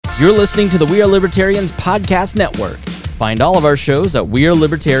You're listening to the We Are Libertarians Podcast Network. Find all of our shows at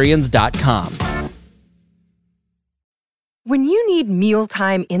wearelibertarians.com. When you need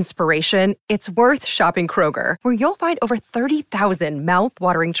mealtime inspiration, it's worth shopping Kroger, where you'll find over 30,000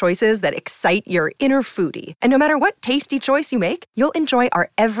 mouth-watering choices that excite your inner foodie. And no matter what tasty choice you make, you'll enjoy our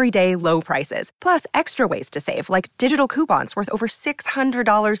everyday low prices, plus extra ways to save, like digital coupons worth over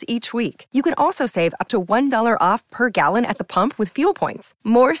 $600 each week. You can also save up to $1 off per gallon at the pump with fuel points.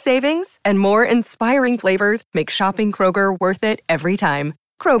 More savings and more inspiring flavors make shopping Kroger worth it every time.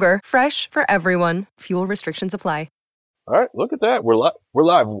 Kroger, fresh for everyone. Fuel restrictions apply. All right, look at that. We're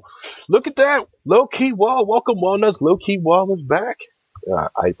live. Look at that. Low Key Wall. Welcome, Walnuts. Low Key Wall is back.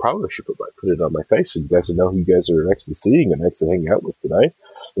 I probably should put it on my face so you guys know who you guys are actually seeing and actually hanging out with tonight.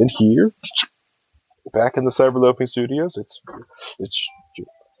 And here, back in the Cyberloafing Studios, it's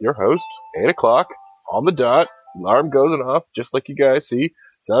your host, 8 o'clock, on the dot. Alarm goes off, just like you guys see.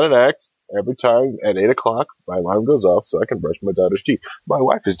 Sound and act. Every time at 8 o'clock, my alarm goes off so I can brush my daughter's teeth. My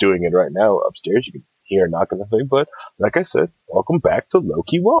wife is doing it right now upstairs. You can hear her knocking the thing, but like I said, welcome back to Low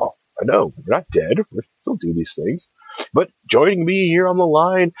Key Wall. I know, we're not dead. We still do these things. But joining me here on the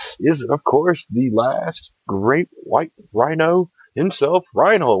line is, of course, the last great white rhino himself,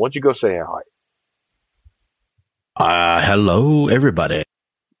 Reinhold. Why don't you go say hi? Hello, everybody.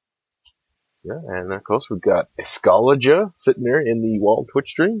 Yeah, and of course, we've got Escalaja sitting there in the Wall Twitch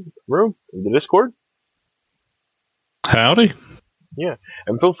stream room in the Discord. Howdy. Yeah,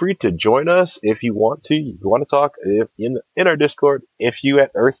 and feel free to join us if you want to. You want to talk in our Discord if you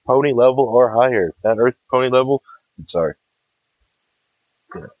at Earth Pony level or higher. At Earth Pony level, I'm sorry.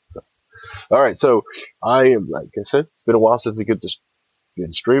 Yeah, so. All right, so I am, like I said, it's been a while since I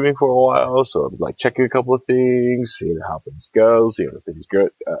been streaming for a while, so I'm like checking a couple of things, seeing how things go, seeing if things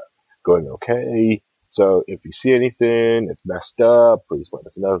going okay. So if you see anything that's messed up, please let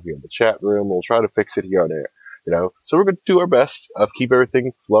us know if you're in the chat room. We'll try to fix it here on air. So we're going to do our best of keep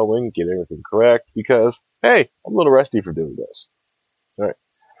everything flowing, get everything correct, because, hey, I'm a little rusty for doing this. All right.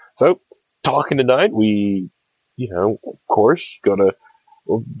 So, talking tonight, we, of course,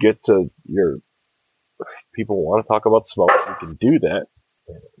 we'll get to your, if people want to talk about smoke, we can do that.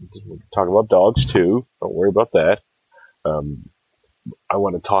 We can talk about dogs, too. Don't worry about that. I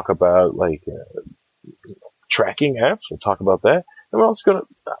want to talk about, tracking apps. We'll talk about that. And we're also going to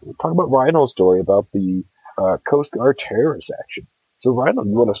talk about Rhino's story about the Coast Guard terrorist action. So, Rhino,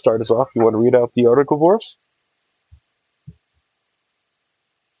 you want to start us off? You want to read out the article for us?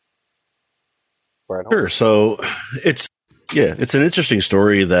 Rhino? Sure. So, it's an interesting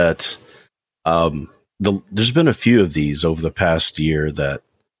story that there's been a few of these over the past year that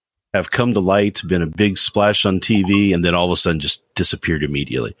have come to light, been a big splash on TV, and then all of a sudden just disappeared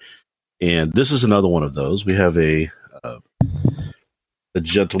immediately. And this is another one of those. We have a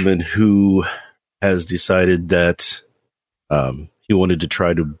gentleman who has decided that he wanted to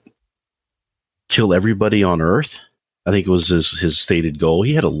try to kill everybody on Earth. I think it was his stated goal.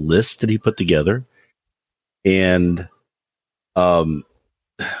 He had a list that he put together. And a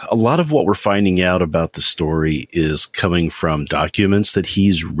lot of what we're finding out about the story is coming from documents that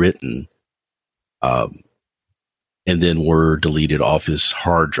he's written and then were deleted off his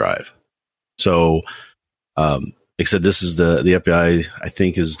hard drive. So, except this is the FBI, I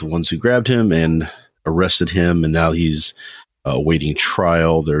think, is the ones who grabbed him and arrested him, and now he's awaiting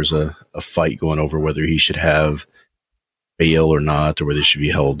trial. There's a fight going over whether he should have bail or not, or whether he should be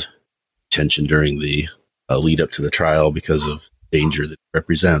held detention during the lead up to the trial because of danger that it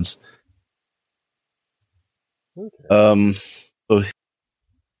represents. Okay. So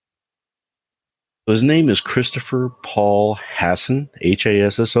his name is Christopher Paul Hasson,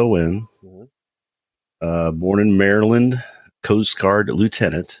 Hasson. Born in Maryland, Coast Guard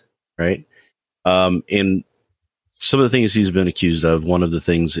lieutenant, right? And some of the things he's been accused of, one of the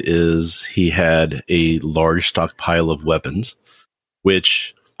things is he had a large stockpile of weapons,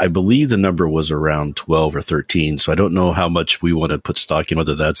 which I believe the number was around 12 or 13. So I don't know how much we want to put stock in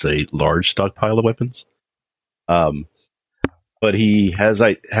whether that's a large stockpile of weapons. But he has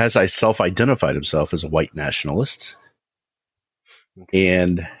self-identified himself as a white nationalist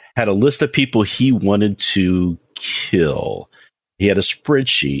and had a list of people he wanted to kill. He had a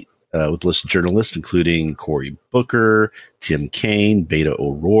spreadsheet with a list of journalists, including Cory Booker, Tim Kaine, Beto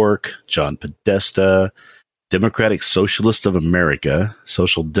O'Rourke, John Podesta, Democratic Socialists of America,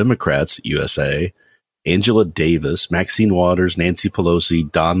 Social Democrats USA, Angela Davis, Maxine Waters, Nancy Pelosi,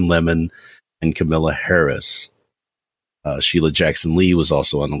 Don Lemon, and Camilla Harris. Sheila Jackson Lee was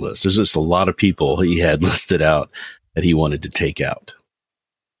also on the list. There's just a lot of people he had listed out that he wanted to take out.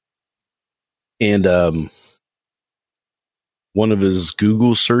 And one of his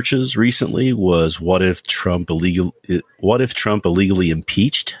Google searches recently was what if Trump illegally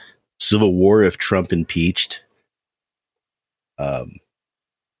impeached? Civil war if Trump impeached.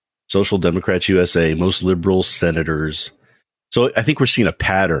 Social Democrats USA, most liberal senators. So I think we're seeing a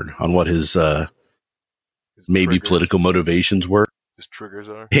pattern on what his maybe triggers. Political motivations were. His triggers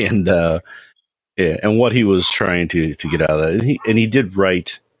are. And and what he was trying to get out of that. And he did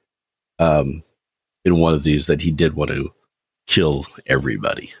write in one of these that he did want to kill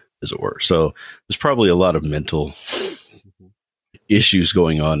everybody, as it were. So there's probably a lot of mental issues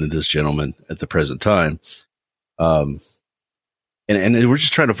going on in this gentleman at the present time. And we're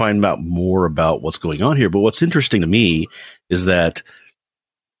just trying to find out more about what's going on here. But what's interesting to me is that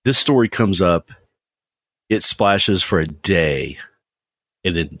this story comes up, it splashes for a day,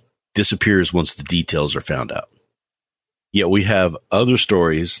 and then disappears once the details are found out. Yet we have other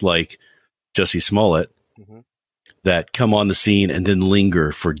stories like Jussie Smollett that come on the scene and then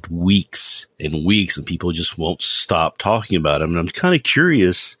linger for weeks and weeks, and people just won't stop talking about him. And I'm kind of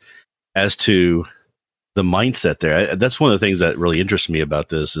curious as to the mindset there. That's one of the things that really interests me about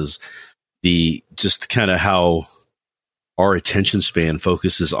this is the just kind of how our attention span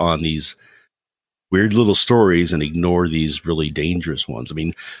focuses on these weird little stories and ignore these really dangerous ones. I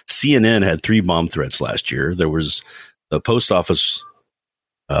mean, CNN had 3 bomb threats last year. There was the post office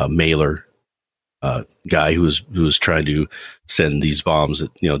mailer guy who was trying to send these bombs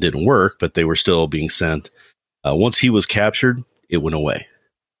that didn't work, but they were still being sent. Once he was captured, it went away.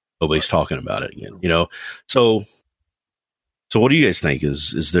 Nobody's talking about it again, So what do you guys think?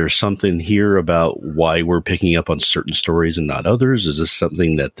 Is there something here about why we're picking up on certain stories and not others? Is this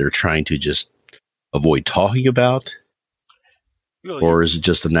something that they're trying to just avoid talking about? Or is it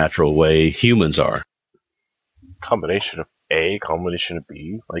just the natural way humans are? Combination of A, combination of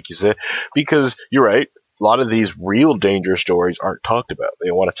B, like you said, because you're right. A lot of these real danger stories aren't talked about.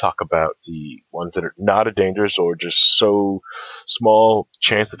 They want to talk about the ones that are not a dangerous or just so small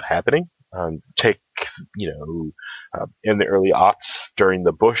chance of happening. Take, in the early aughts during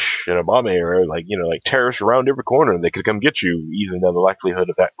the Bush and Obama era, like terrorists around every corner and they could come get you, even though the likelihood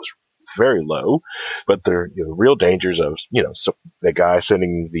of that was very low. But the real dangers of, so the guy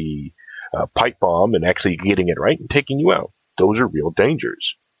sending the pipe bomb and actually getting it right and taking you out. Those are real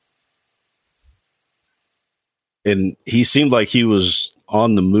dangers. And he seemed like he was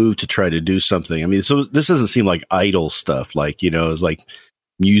on the move to try to do something. I mean, so this doesn't seem like idle stuff. Like, it's like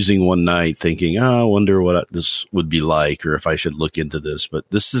musing one night thinking, I wonder what this would be like, or if I should look into this. But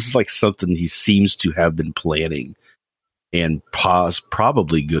this is like something he seems to have been planning and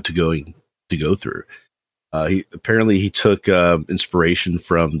probably good to go through. He took inspiration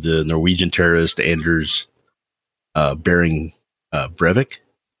from the Norwegian terrorist Anders Behring Breivik,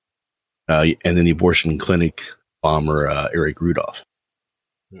 and then the abortion clinic bomber Eric Rudolph.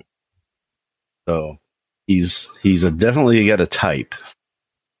 So he's definitely got a type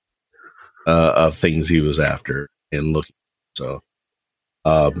of things he was after and looking. So,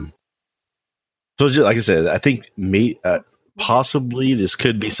 just like I said, I think possibly this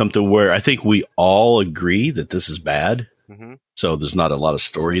could be something where I think we all agree that this is bad. Mm-hmm. So there's not a lot of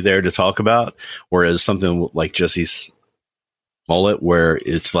story there to talk about. Whereas something like Jussie Smollett, where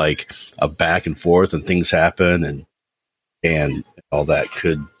it's like a back and forth and things happen and all that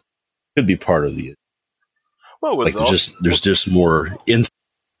could be part of the. Well, like there's just more insight.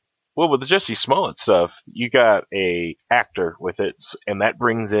 Well, with the Jussie Smollett stuff, you got a actor with it, and that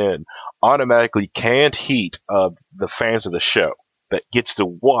brings in automatically canned heat of the fans of the show that gets to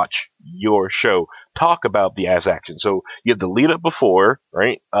watch your show talk about the ass action. So you have the lead up before,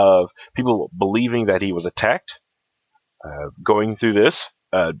 right, of people believing that he was attacked, going through this,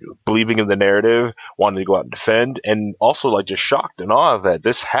 believing in the narrative, wanting to go out and defend, and also like just shocked and awe that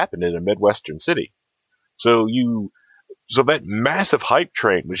this happened in a Midwestern city. So that massive hype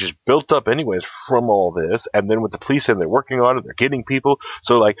train was just built up anyways from all this, and then with the police and they're working on it, they're getting people.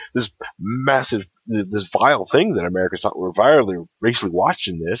 So like this massive, this vile thing that Americans thought were racially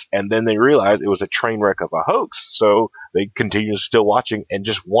watching this, and then they realized it was a train wreck of a hoax. So they continue still watching and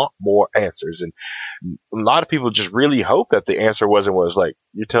just want more answers. And a lot of people just really hope that the answer was like,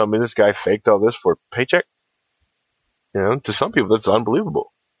 you're telling me this guy faked all this for a paycheck? To some people that's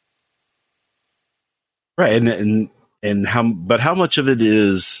unbelievable. Right, and how much of it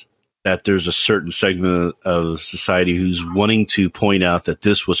is that there's a certain segment of society who's wanting to point out that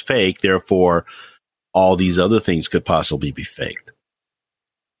this was fake, therefore all these other things could possibly be faked?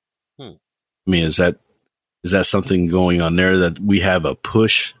 I mean, is that something going on there that we have a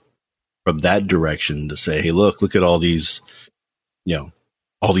push from that direction to say, hey, look at all these,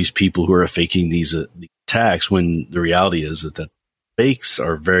 all these people who are faking these attacks when the reality is that the fakes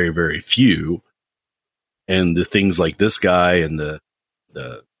are very, very few. And the things like this guy and the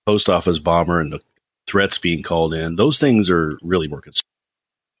post office bomber and the threats being called in, those things are really more concerning.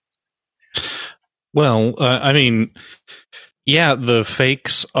 Well, I mean, yeah, the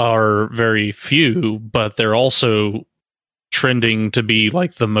fakes are very few, but they're also trending to be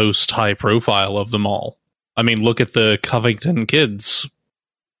like the most high profile of them all. I mean, look at the Covington kids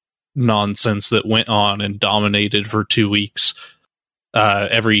nonsense that went on and dominated for 2 weeks.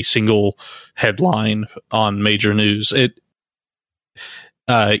 Every single headline on major news.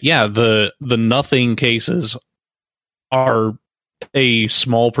 The nothing cases are a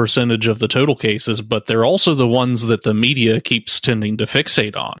small percentage of the total cases, but they're also the ones that the media keeps tending to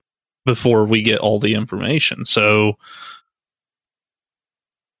fixate on before we get all the information. So,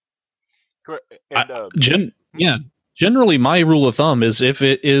 generally my rule of thumb is if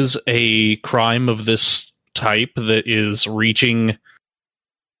it is a crime of this type that is reaching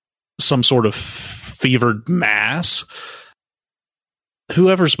some sort of fevered mass,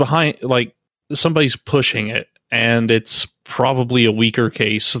 whoever's behind, like, somebody's pushing it, and it's probably a weaker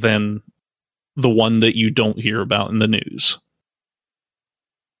case than the one that you don't hear about in the news.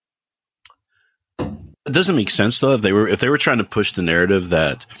 It doesn't make sense though. If they were trying to push the narrative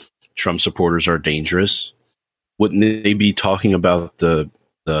that Trump supporters are dangerous, wouldn't they be talking about the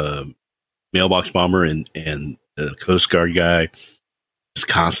mailbox bomber and the Coast Guard guy just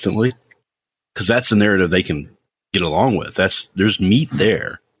constantly? Because that's the narrative they can get along with. There's meat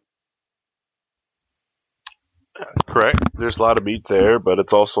there. Correct. There's a lot of meat there, but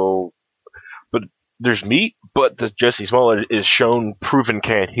there's meat, but the Jesse Smollett is shown proven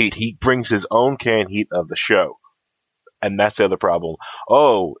canned heat. He brings his own canned heat of the show. And that's the other problem.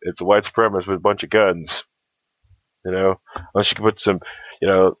 Oh, it's a white supremacist with a bunch of guns. Unless you can put some,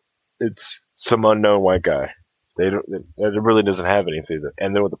 it's some unknown white guy. It really doesn't have anything.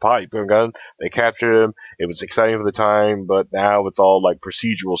 And then with the pipe gun, they captured him. It was exciting for the time, but now it's all like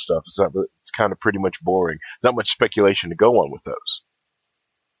procedural stuff. It's kind of pretty much boring. There's not much speculation to go on with those.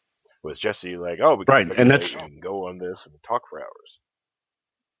 With Jesse, like, we can right, and that's go on this and talk for hours.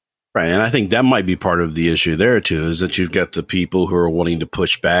 Right, and I think that might be part of the issue there too, is that you've got the people who are wanting to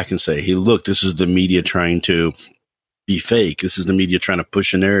push back and say, "Hey, look, this is the media trying to be fake. This is the media trying to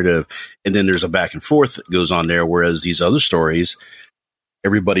push a narrative," and then there's a back and forth that goes on there. Whereas these other stories,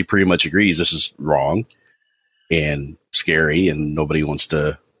 everybody pretty much agrees this is wrong and scary, and nobody wants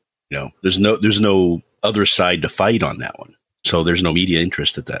to. There's no other side to fight on that one, so there's no media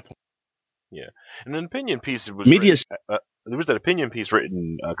interest at that point. Yeah, and an opinion piece was there was an opinion piece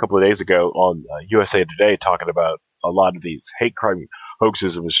written a couple of days ago on USA Today talking about a lot of these hate crime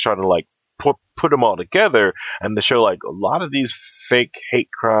hoaxes and was trying to like put them all together, and to show like a lot of these fake hate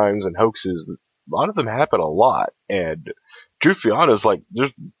crimes and hoaxes, a lot of them happen a lot. And truth be honest, like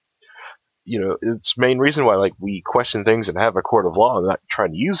there's, it's main reason why like we question things and have a court of law and not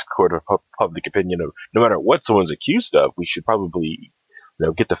trying to use court of public opinion of no matter what someone's accused of, we should probably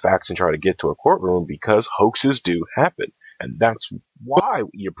get the facts and try to get to a courtroom because hoaxes do happen, and that's why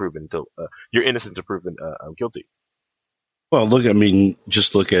you're proven you're innocent to proven guilty. Well,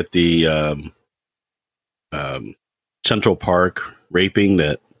 just look at the Central Park raping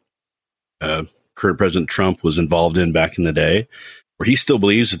that current President Trump was involved in back in the day, where he still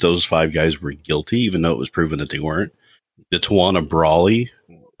believes that those 5 guys were guilty, even though it was proven that they weren't. The Tawana Brawley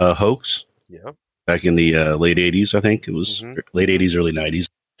hoax. Yeah. Back in the late 80s, I think it was late 80s, early 90s.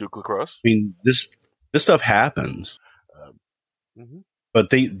 Duke Lacrosse. I mean, this stuff happens,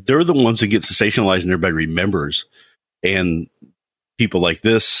 but they're the ones that get sensationalized and everybody remembers. And people like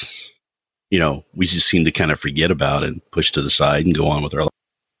this, we just seem to kind of forget about and push to the side and go on with our life.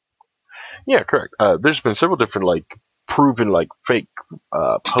 Yeah, correct. There's been several different like proven like fake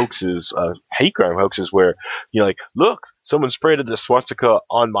hoaxes, hate crime hoaxes where like, look, someone sprayed the swastika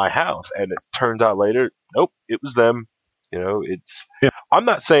on my house, and it turns out later, nope, it was them. I'm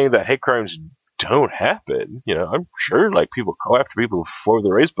not saying that hate crimes don't happen. I'm sure like people go after people before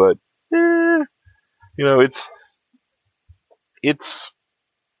the race, but it's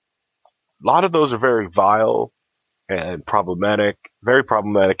a lot of those are very vile and problematic, very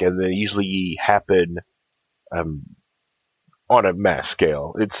problematic, and they usually happen on a mass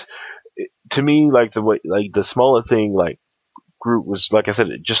scale. To me, like the Smollett thing, like group was, like I said,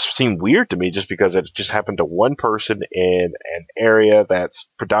 it just seemed weird to me just because it just happened to one person in an area that's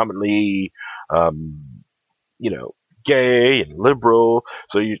predominantly, gay and liberal.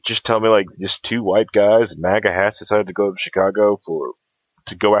 So you just tell me like just 2 white guys in MAGA hats decided to go to Chicago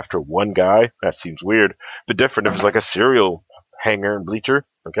to go after one guy. That seems weird. But different if it's like a serial hanger and bleacher.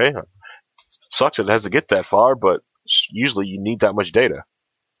 Okay. Sucks that it has to get that far, but usually you need that much data.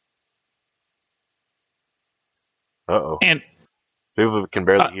 Uh-oh. And people can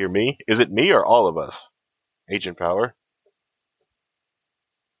barely hear me. Is it me or all of us? Agent Power?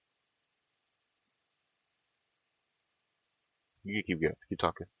 You can keep going. Keep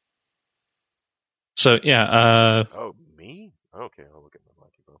talking. so, yeah, Oh, me? Okay, I'll look at my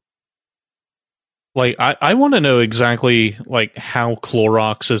microphone. like, I want to know exactly, like, how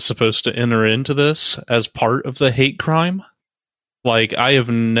Clorox is supposed to enter into this as part of the hate crime. Like, I have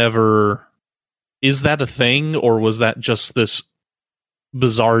never... Is that a thing, or was that just this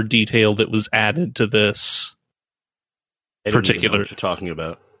bizarre detail that was added to this I don't even know particular... what you're talking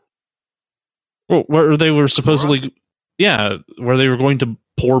about. Well, where they were supposedly... Yeah, where they were going to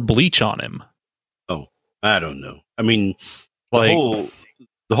pour bleach on him. Oh, I don't know. I mean, Like,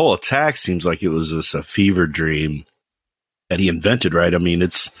 the whole attack seems like it was just a fever dream that he invented, right? I mean,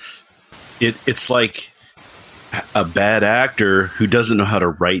 it's like a bad actor who doesn't know how to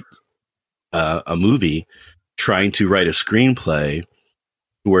write a movie trying to write a screenplay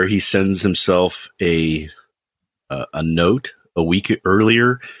where he sends himself a note a week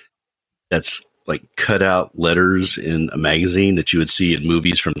earlier that's like cut out letters in a magazine that you would see in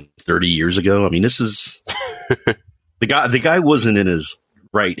movies from 30 years ago. I mean, this is the guy wasn't in his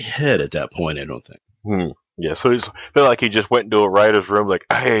right head at that point, I don't think. Yeah, so he's feel like he just went into a writer's room like,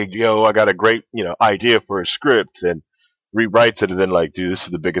 hey, I got a great, idea for a script, and rewrites it, and then like, dude, this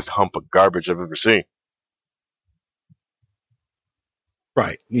is the biggest hump of garbage I've ever seen.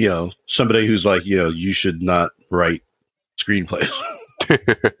 Right. Somebody who's like, you should not write screenplays.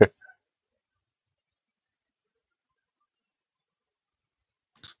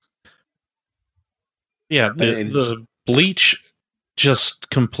 yeah, the bleach just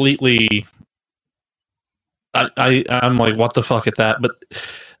completely... I'm like, what the fuck at that? But,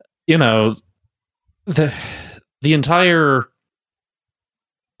 the entire...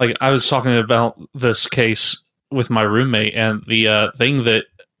 Like, I was talking about this case with my roommate, and the thing that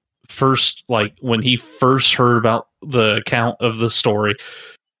first, like, when he first heard about the account of the story,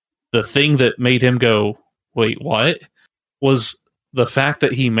 the thing that made him go, wait, what? Was the fact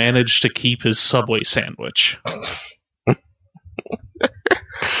that he managed to keep his Subway sandwich. I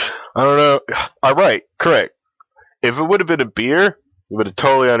don't know. All right, correct. If it would have been a beer, it would have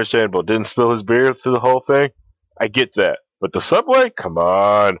totally understandable. Didn't spill his beer through the whole thing. I get that. But the Subway? Come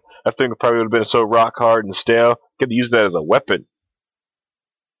on. That thing probably would have been so rock hard and stale. Could have used that as a weapon.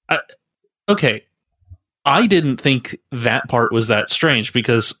 Okay. I didn't think that part was that strange,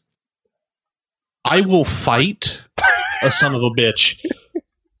 because I will fight a son of a bitch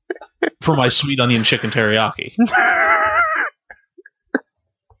for my sweet onion chicken teriyaki.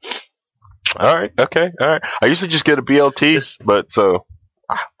 All right. Okay. All right. I usually just get a BLT, but so...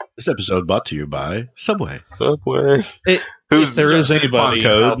 This episode brought to you by Subway. Subway. If there is anybody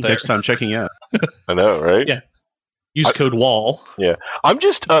code out there, next time checking out. I know, right? Yeah. Use code WALL. Yeah. I'm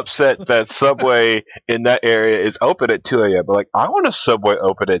just upset that Subway in that area is open at 2 a.m. But like, I want a Subway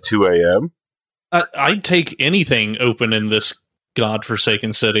open at 2 a.m. I'd take anything open in this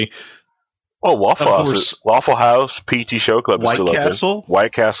godforsaken city. Oh, Waffle House, PT Show Club is still open.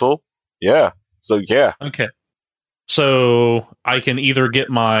 White Castle. Yeah. So, yeah. Okay. So, I can either get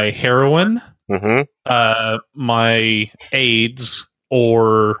my heroin, my AIDS,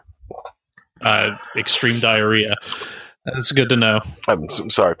 or extreme diarrhea. That's good to know. I'm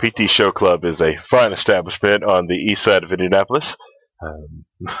sorry. PT Show Club is a fine establishment on the east side of Indianapolis.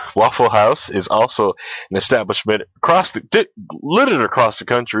 Waffle House is also an establishment littered across the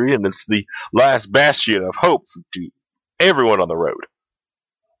country, and it's the last bastion of hope to everyone on the road.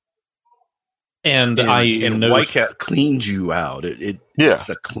 And White Cat cleans you out. It's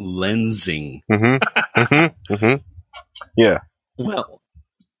a cleansing. Yeah. Well,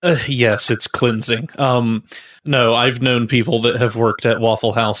 yes, it's cleansing. No, I've known people that have worked at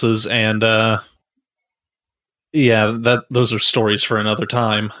Waffle Houses, and those are stories for another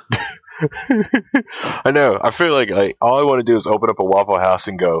time. I know. I feel like all I want to do is open up a Waffle House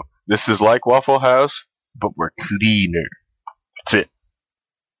and go, this is like Waffle House, but we're cleaner. That's it.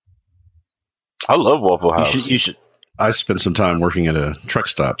 I love Waffle House. You should. I spent some time working at a truck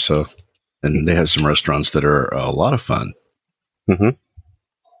stop, and they have some restaurants that are a lot of fun.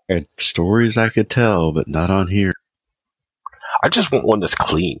 And stories I could tell, but not on here. I just want one that's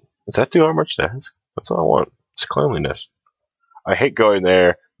clean. Is that too much to ask? That's all I want. It's cleanliness. I hate going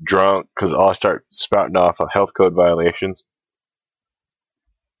there drunk because I'll start spouting off of health code violations.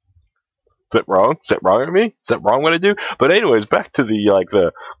 Is that wrong? Is that wrong of me? Is that wrong what I do? But anyways, back to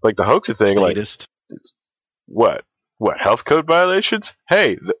the the hoaxer thing. Statist. What? What, health code violations?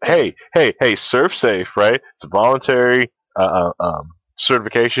 Hey, Surf Safe, right? It's a voluntary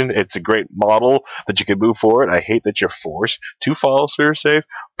certification. It's a great model that you can move forward. I hate that you're forced to follow Surf Safe,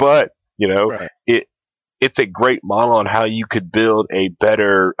 but it's a great model on how you could build a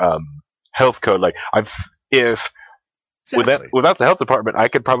better health code. Like without the health department, I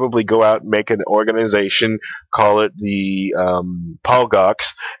could probably go out and make an organization, call it the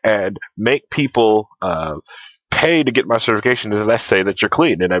Polgox, and make people pay to get my certification as I say that you're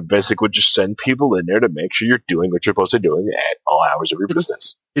clean. And I basically would just send people in there to make sure you're doing what you're supposed to be doing at all hours of your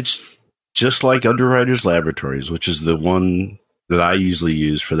business. It's just like Underwriters Laboratories, which is the one that I usually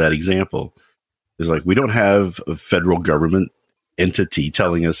use for that example. Is like, we don't have a federal government entity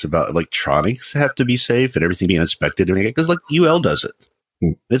telling us about electronics have to be safe and everything being inspected, because like UL does it.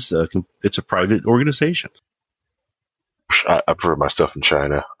 It's a private organization. I prefer my stuff in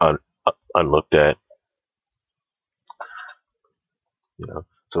China unlooked at.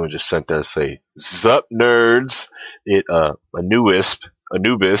 Someone just sent us a Zup nerds.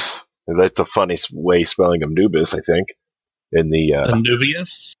 Anubis. That's a funny way spelling Anubis, I think. In the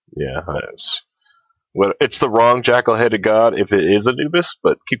Anubius. Yeah, well, it's the wrong jackal-headed god if it is Anubis,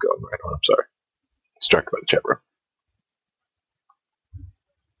 but keep going right on. I'm sorry. Distracted by the chat room.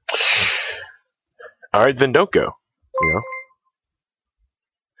 All right, then don't go.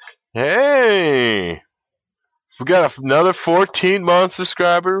 Hey! We got another 14-month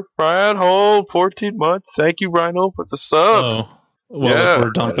subscriber. Ryan Hole, 14 months. Thank you, Ryan, for the sub. Oh. Well, if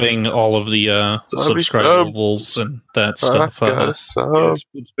we're dumping all of the subscribables and that stuff. It's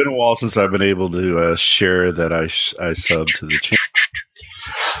been a while since I've been able to share that I sub to the channel.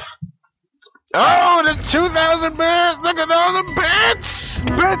 Oh, there's 2,000 bits! Look at all the bits!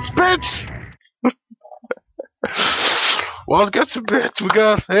 Bits! Well, let's get some bits. We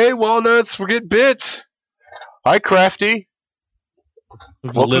got, hey, Walnuts, we're getting bits. Hi, Crafty.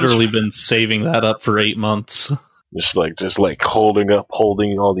 We've literally been saving that up for 8 months. Just like holding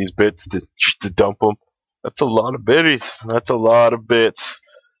all these bits to dump them. That's a lot of biddies. That's a lot of bits.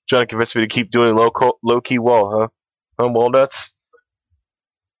 Trying to convince me to keep doing low key wall, huh? Walnuts.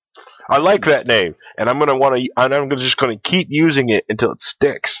 I like that name, and I'm just gonna keep using it until it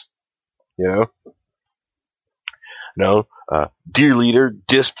sticks. Dear Leader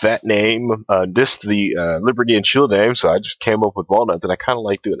dissed that name, dissed the Liberty and Shield name, so I just came up with Walnuts, and I kind of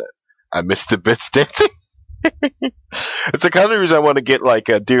like doing it. I miss the bits dancing. It's the kind of reason I want to get like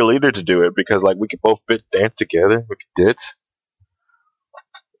a Dear Leader to do it, because like we could both dance together. We could dits.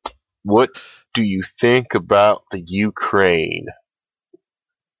 What do you think about the Ukraine?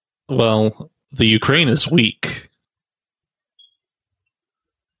 Well, the Ukraine is weak.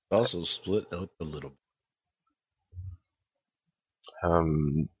 Also split up a little.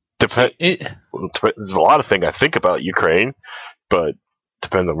 There's a lot of things I think about Ukraine, but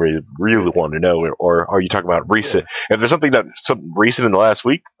depends on where you really want to know, or are you talking about recent? Yeah. If there's something recent in the last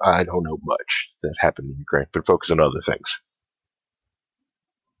week, I don't know much that happened in Ukraine, but focus on other things.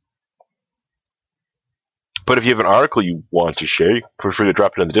 But if you have an article you want to share, you feel free to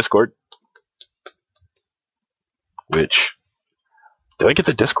drop it in the Discord. Which, did I get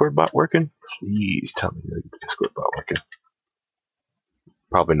the Discord bot working? Please tell me I get the Discord bot working.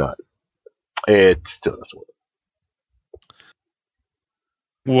 Probably not. It still doesn't work.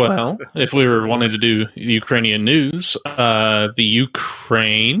 Well, if we were wanting to do Ukrainian news, the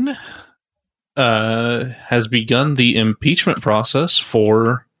Ukraine has begun the impeachment process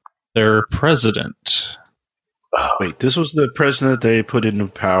for their president. Wait, this was the president they put into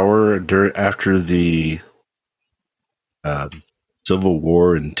power after the Civil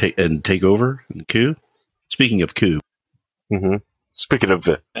War and takeover and coup? Speaking of coup. Mm-hmm. Speaking of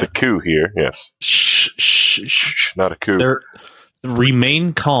the coup here, yes. Shh, not a coup.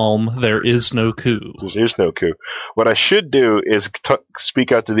 Remain calm. There is no coup. There is no coup. What I should do is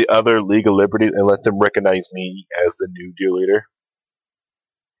speak out to the other League of Liberty and let them recognize me as the new Dear Leader.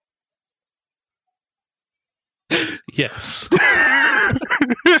 Yes.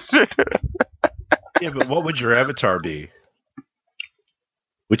 Yeah, but what would your avatar be?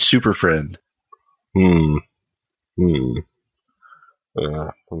 Which super friend?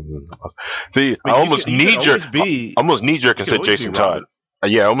 See, I almost knee jerk and said Jason Todd.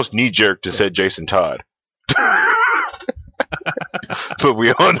 Yeah, I almost knee jerked and said Jason Todd. But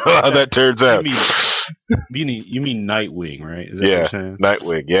we all know how that turns out. You mean Nightwing, right? Is that what you're saying?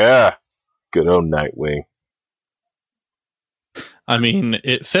 Nightwing. Yeah, good old Nightwing. I mean,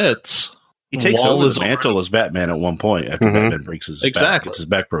 it fits. He takes over the mantle as Batman at one point after Batman breaks his back. Gets his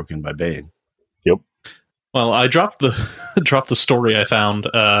back broken by Bane. Yep. Well, I dropped the story I found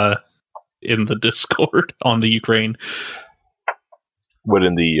in the Discord on the Ukraine. What,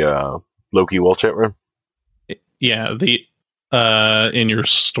 in the Loki wall chat room? Yeah, the in your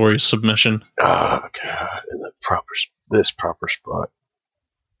story submission. Oh god, in the proper spot.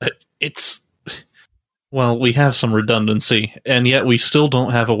 It's, well, we have some redundancy, and yet we still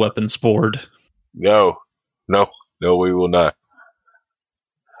don't have a weapons board. No, we will not.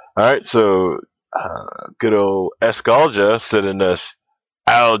 All right, so good old Escalja sending us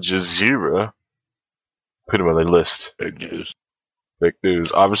Al Jazeera. Put him on the list. Fake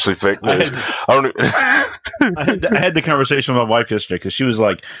news. Obviously fake news. I had the conversation with my wife yesterday because she was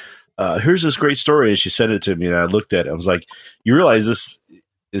like, here's this great story, and she sent it to me, and I looked at it. I was like, you realize this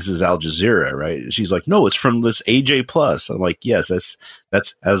is Al Jazeera, right? And she's like, no, it's from this AJ Plus. I'm like, yes,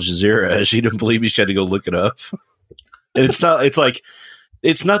 that's Al Jazeera. She didn't believe me. She had to go look it up. And it's not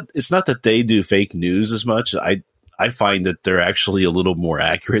that they do fake news as much. I find that they're actually a little more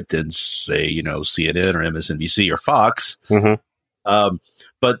accurate than, say, CNN or MSNBC or Fox. Mm-hmm.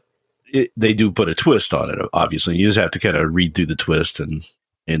 But they do put a twist on it. Obviously, you just have to kind of read through the twist and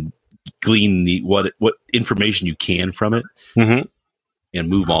glean what information you can from it, mm-hmm. and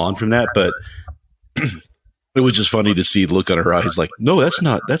move on from that. But it was just funny to see the look on her eyes, like, no, that's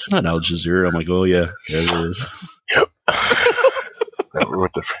not Al Jazeera. I'm like, oh yeah, it is. Yep.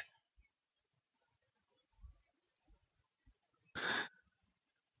 What the?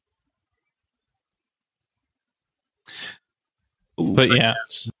 But yeah.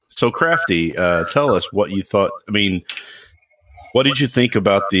 So Crafty, tell us what you thought. I mean, what did you think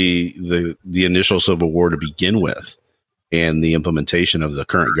about the initial Civil War to begin with, and the implementation of the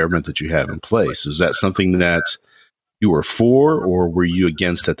current government that you have in place? Is that something that you were for, or were you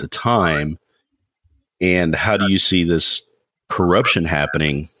against at the time? And how do you see this corruption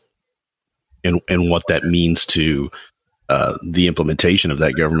happening, and what that means to the implementation of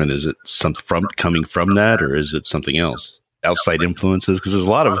that government? Is it coming from that, or is it something else? Outside influences? Because there's a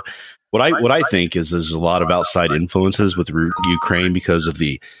lot of what I think is there's a lot of outside influences with Ukraine because of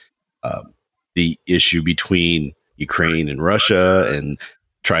the issue between Ukraine and Russia, and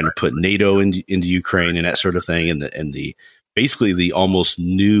trying to put NATO into Ukraine and that sort of thing, and the basically the almost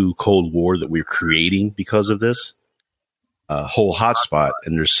new Cold War that we're creating because of this whole hotspot.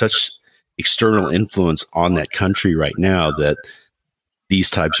 And there's such external influence on that country right now that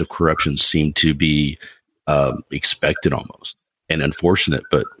these types of corruptions seem to be expected almost, and unfortunate,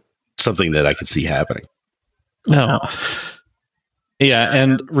 but something that I could see happening. No. Yeah,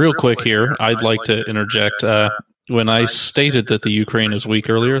 and real quick here, I'd like to interject. When I stated that the Ukraine is weak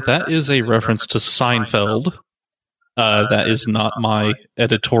earlier, that is a reference to Seinfeld. That is not my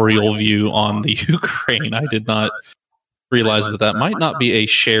editorial view on the Ukraine. I did not realize that might not be a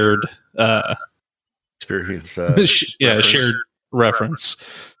shared experience. Shared reference.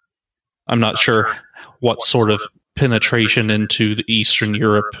 I'm not sure what sort of penetration into the Eastern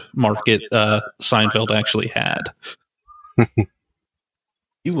Europe market Seinfeld actually had.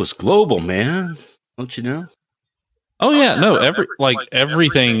 He was global, man. Don't you know? Oh yeah, no.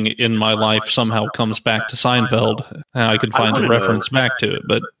 Everything in my life somehow comes back to Seinfeld, and I can find a reference back to it.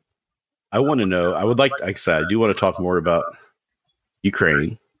 But I want to know. I would like I said, I do want to talk more about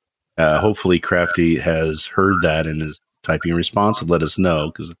Ukraine. Hopefully, Crafty has heard that and is typing a response and let us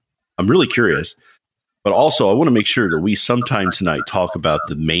know, because I'm really curious. But also, I want to make sure that we sometime tonight talk about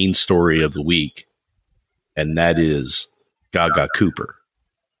the main story of the week, and that is Gaga Cooper.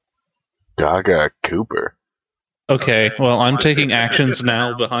 Gaga Cooper. Okay, well, I'm taking actions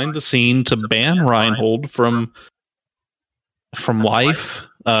now behind the scene to ban Reinhold from life,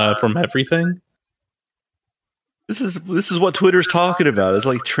 from everything. This is what Twitter's talking about. It's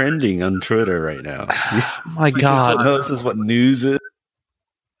like trending on Twitter right now. My God, this is what news is.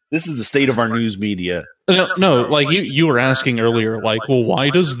 This is the state of our news media. No, like you were asking earlier, like, well, why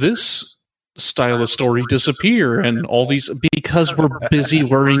does this style of story disappear? And all these, because we're busy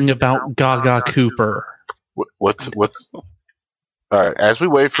worrying about Gaga Cooper. What's all right? As we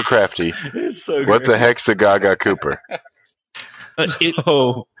wait for Crafty, what the heck's the Gaga Cooper? You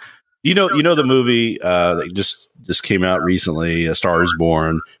know the movie that just came out recently, A Star Is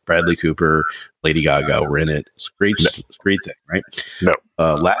Born. Bradley Cooper, Lady Gaga were in it. It's a great thing, right? No.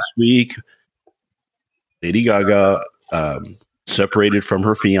 Last week, Lady Gaga separated from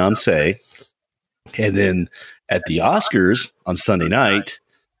her fiance, and then at the Oscars on Sunday night,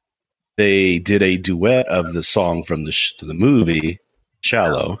 they did a duet of the song from the movie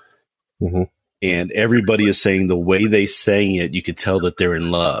Shallow, mm-hmm. and everybody is saying the way they sang it, you could tell that they're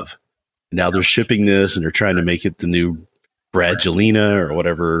in love. Now they're shipping this, and they're trying to make it the new Bradgelina or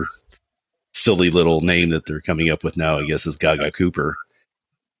whatever silly little name that they're coming up with now. I guess is Gaga Cooper.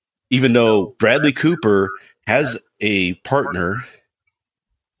 even though Bradley Cooper has a partner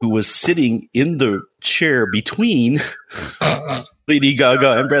who was sitting in the chair between Lady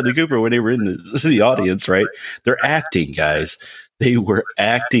Gaga and Bradley Cooper when they were in the audience, right? They're acting, guys. They were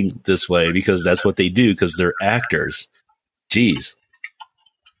acting this way because that's what they do, because they're actors. Jeez.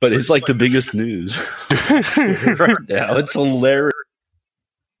 But it's like the biggest news right now. It's hilarious.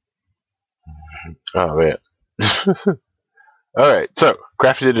 Oh, man. All right. So,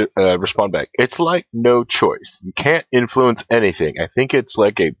 Crafty did respond back. It's like no choice. You can't influence anything. I think it's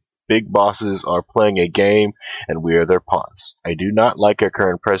like a big bosses are playing a game and we are their pawns. I do not like our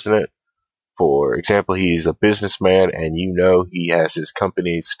current president. For example, he's a businessman and he has his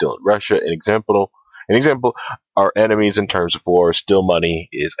companies still in Russia. An example, our enemies in terms of war, still money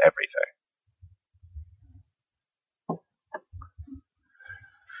is everything.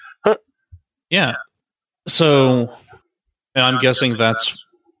 Huh. Yeah. So, and I'm guessing that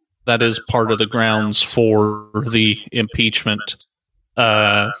is part of the grounds for the impeachment.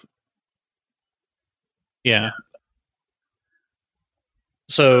 Yeah.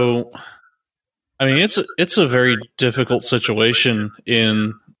 So, I mean, it's a very difficult situation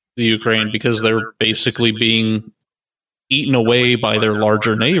in the Ukraine because they're basically being eaten away by their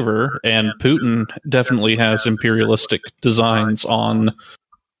larger neighbor, and Putin definitely has imperialistic designs on.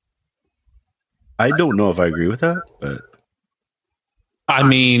 I don't know if I agree with that, but I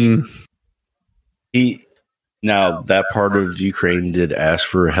mean, now that part of Ukraine did ask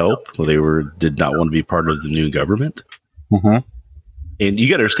for help. Well, did not want to be part of the new government. Mm-hmm. And you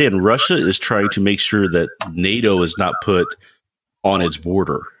got to understand, Russia is trying to make sure that NATO is not put on its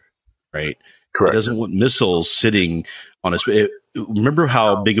border, right? Correct. It doesn't want missiles sitting on its. Remember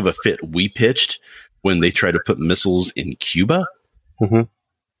how big of a fit we pitched when they tried to put missiles in Cuba? Mm-hmm.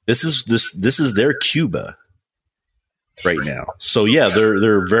 This is their Cuba right now. So yeah,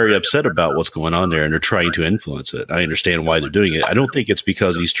 they're very upset about what's going on there, and they're trying to influence it. I understand why they're doing it. I don't think it's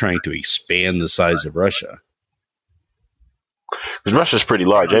because he's trying to expand the size of Russia. Because Russia's pretty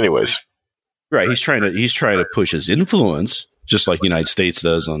large, anyways. Right. He's trying to push his influence, just like the United States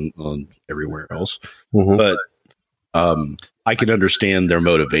does on everywhere else. Mm-hmm. But I can understand their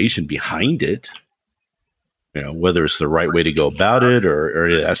motivation behind it. You know, whether it's the right way to go about it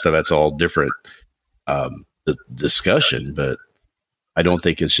or that stuff, that's all different discussion. But I don't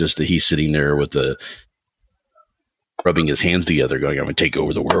think it's just that he's sitting there with rubbing his hands together, going, "I'm going to take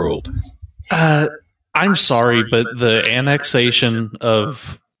over the world." I'm sorry, but the annexation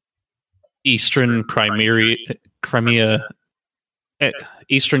of Eastern Crimea,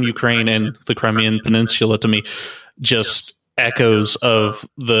 Eastern Ukraine, and the Crimean Peninsula to me just echoes of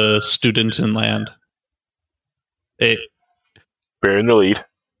the Sudetenland. Bear in the lead.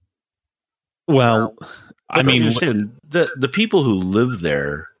 Well, I mean, understand the people who live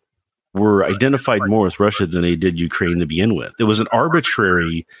there were identified more with Russia than they did Ukraine to begin with. It was an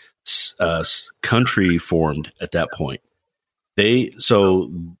arbitrary country formed at that point. They saw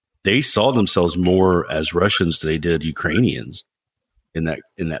themselves more as Russians than they did Ukrainians in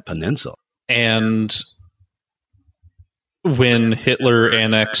that peninsula. And when Hitler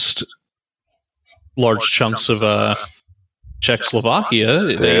annexed large chunks of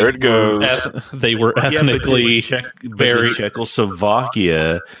Czechoslovakia, there it goes. They were ethnically very.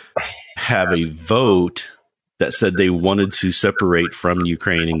 Czechoslovakia have a vote that said they wanted to separate from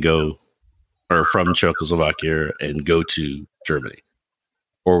Ukraine and go, or from Czechoslovakia and go to Germany,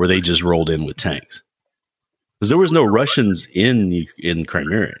 or were they just rolled in with tanks? Because there was no Russians in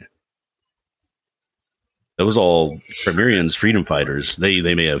Crimea. That was all Crimeans, freedom fighters.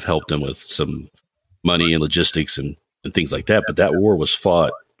 They may have helped them with some money and logistics and things like that, but that war was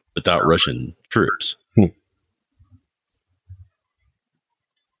fought without Russian troops.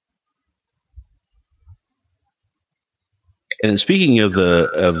 And speaking of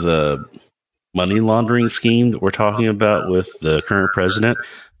the money laundering scheme that we're talking about with the current president,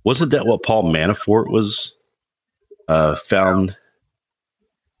 wasn't that what Paul Manafort was found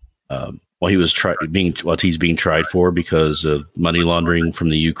while he's being tried for because of money laundering from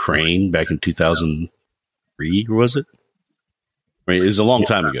the Ukraine back in 2003, or was it? I mean, it was a long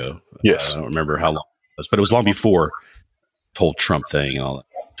time ago. Yes, I don't remember how long it was, but it was long before the whole Trump thing and all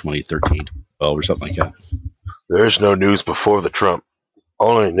that, 2013, 12 or something like that. There's no news before the Trump.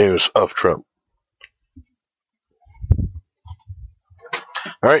 Only news of Trump.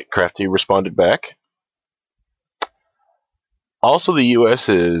 All right, Crafty responded back. Also, the U.S.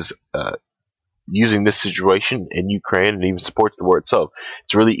 is using this situation in Ukraine and even supports the war itself.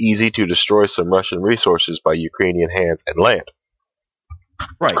 It's really easy to destroy some Russian resources by Ukrainian hands and land.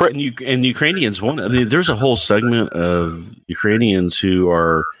 Right, and Ukrainians want. I mean, there's a whole segment of Ukrainians who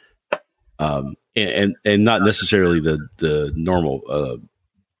are and not necessarily the normal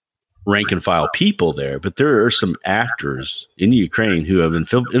rank and file people there, but there are some actors in Ukraine who have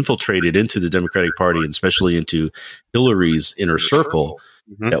infiltrated into the Democratic Party, and especially into Hillary's inner circle,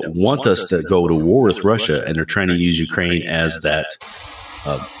 that want us to go to war with Russia, and they're trying to use Ukraine as that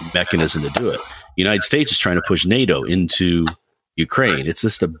mechanism to do it. The United States is trying to push NATO into Ukraine. It's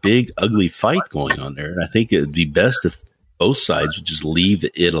just a big, ugly fight going on there, and I think it would be best if both sides would just leave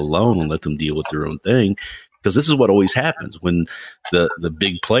it alone and let them deal with their own thing. Because this is what always happens when the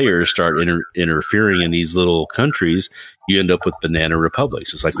big players start interfering in these little countries. You end up with banana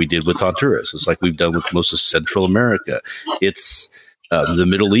republics. It's like we did with Honduras. It's like we've done with most of Central America. It's the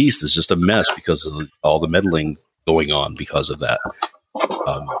Middle East is just a mess because of all the meddling going on because of that.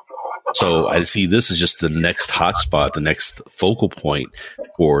 So I see this as just the next hotspot, the next focal point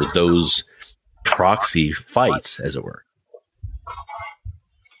for those proxy fights, as it were.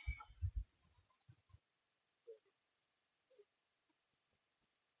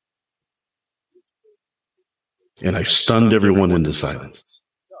 And I stunned everyone into silence.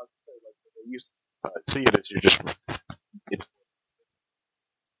 See it as you're just.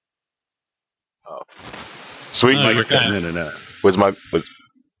 Sweet. You're cutting in and out. Was I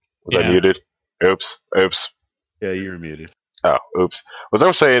muted? Oops. Yeah, you're muted. Oh, oops. Was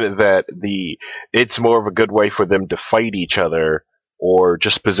I saying that it's more of a good way for them to fight each other, or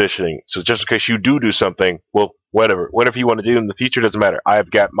just positioning? So just in case you do something, well, whatever you want to do in the future doesn't matter.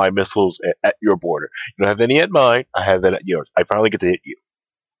 I've got my missiles at your border. You don't have any at mine. I have that at yours. I finally get to hit you.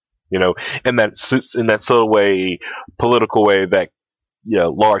 You know, and that suits in that sort of way, political way that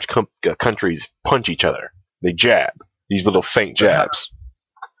large countries punch each other. They jab these little faint jabs.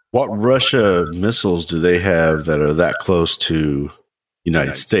 What Russia missiles do they have that are that close to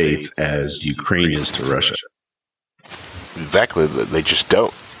United States as Ukraine is to Russia? Exactly, they just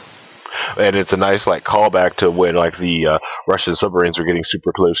don't. And it's a nice callback to when the Russian submarines were getting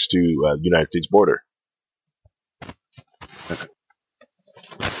super close to United States border.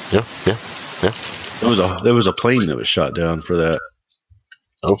 Yeah. There was a plane that was shot down for that.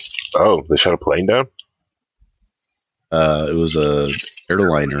 Oh, they shot a plane down? It was a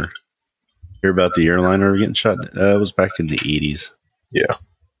airliner. Hear about the airliner getting shot? It was back in the 80s. Yeah.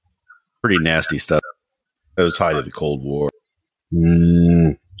 Pretty nasty stuff. It was height of the Cold War.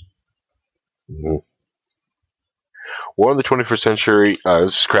 Mm. Mm-hmm. War in the 21st century,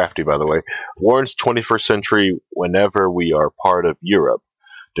 this is crafty, by the way. War in the 21st century, whenever we are part of Europe,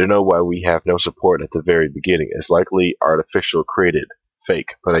 don't know why we have no support at the very beginning. It's likely artificial, created,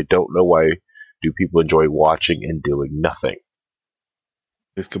 fake, but I don't know why do people enjoy watching and doing nothing.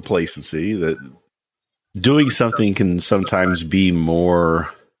 It's complacency that doing something can sometimes be more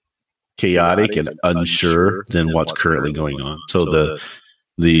chaotic and unsure than what's currently going on. So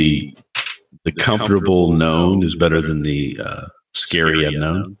the comfortable known is better than the scary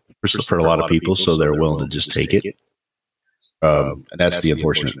unknown for a lot of people. So they're willing to just take it. And that's the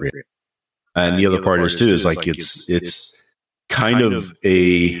unfortunate reality. And the other part is too is it's kind of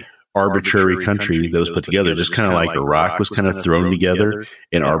a arbitrary country that was put together, just kind of like Iraq was kind of thrown together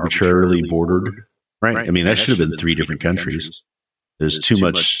and arbitrarily bordered. Right. I mean, that should have been 3 different countries. There's too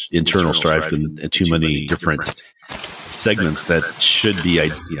much internal strife and too many different segments that should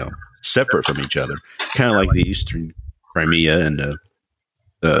be, separate from each other. Kind of like the Eastern Crimea and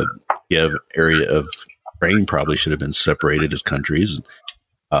the area of Ukraine probably should have been separated as countries.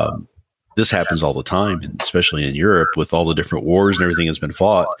 This happens all the time, and especially in Europe with all the different wars and everything that's been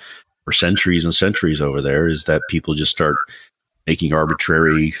fought for centuries and centuries over there, is that people just start making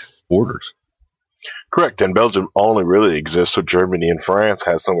arbitrary borders. Correct, and Belgium only really exists so Germany and France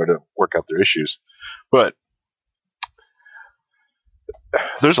have somewhere to work out their issues. But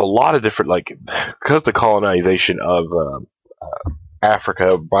there's a lot of different, because of the colonization of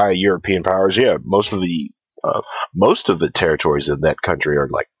Africa by European powers, most of the territories in that country are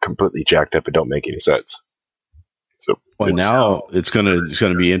completely jacked up and don't make any sense. So now it's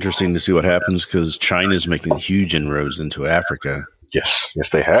gonna be interesting to see what happens, because China's making huge inroads into Africa. Yes,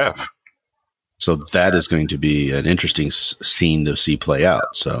 they have. So that is going to be an interesting scene to see play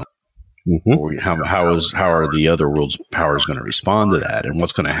out. So how are the other world's powers going to respond to that, and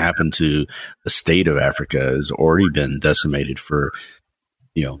what's going to happen to the state of Africa has already been decimated for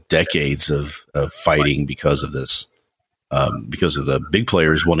decades of fighting because of this, because of the big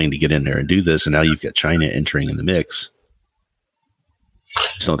players wanting to get in there and do this, and now you've got China entering in the mix. I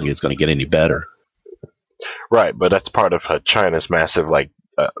just don't think it's going to get any better. Right, but that's part of China's massive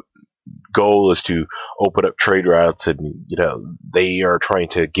goal is to open up trade routes, and they are trying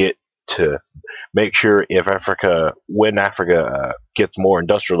to get to make sure when Africa gets more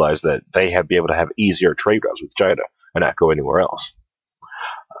industrialized, that they be able to have easier trade routes with China and not go anywhere else.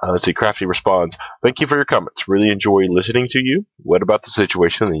 Let's see, Crafty responds, "Thank you for your comments. Really enjoy listening to you. What about the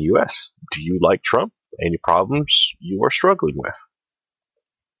situation in the U.S.? Do you like Trump? Any problems you are struggling with?"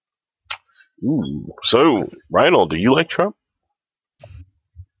 Ooh. So, Reinhold, do you like Trump?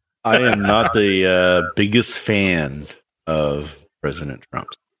 I am not the biggest fan of President Trump.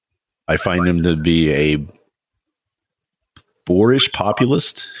 I find him to be a boorish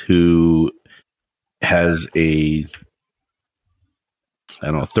populist who has a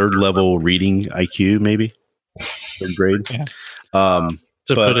third level reading IQ, maybe third grade. Yeah.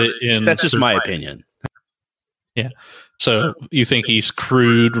 To put it in, that's just my opinion. Yeah. So you think he's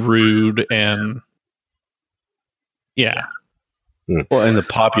crude, rude, and yeah. Well, and the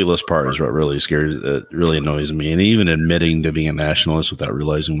populist part is what really really annoys me. And even admitting to being a nationalist without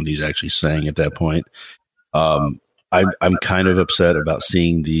realizing what he's actually saying at that point. I'm kind of upset about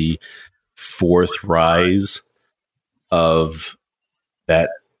seeing the fourth rise of that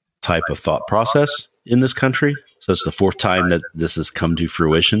type of thought process in this country. So it's the fourth time that this has come to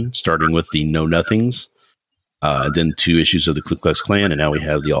fruition, starting with the Know Nothings, then 2 issues of the Ku Klux Klan, and now we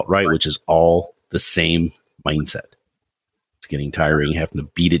have the alt-right, which is all the same mindset. It's getting tiring, having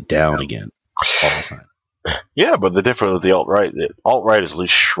to beat it down again all the time. Yeah, but the difference with the alt-right is at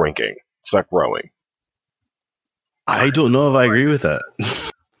least shrinking. It's not growing. I don't know if I agree with that.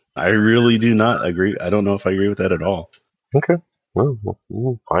 I really do not agree. I don't know if I agree with that at all. Okay. Well,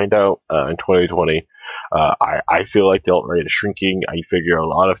 we'll find out in 2020. I feel like the alt-right is shrinking. I figure a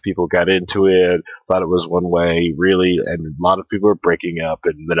lot of people got into it, thought it was one way, really, and a lot of people are breaking up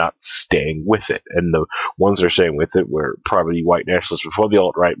and they're not staying with it. And the ones that are staying with it were probably white nationalists before the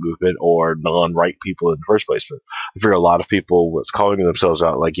alt-right movement or non-right people in the first place. But I figure a lot of people was calling themselves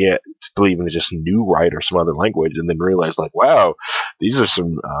out like, yeah, believing in just new right or some other language, and then realize like, wow, these are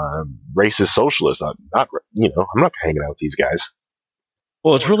some racist socialists. I'm not hanging out with these guys.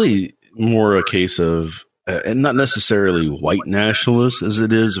 Well, it's really more a case of, and not necessarily white nationalists as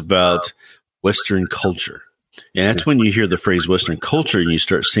it is about Western culture. And that's when you hear the phrase Western culture and you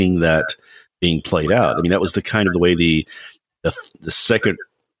start seeing that being played out. I mean, that was the kind of the way the second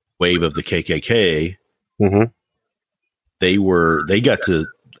wave of the KKK, mm-hmm. they got to,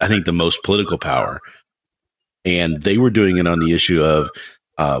 I think, the most political power. And they were doing it on the issue of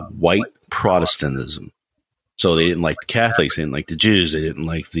white Protestantism. So they didn't like the Catholics, they didn't like the Jews, they didn't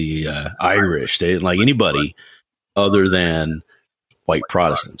like the Irish, they didn't like anybody other than white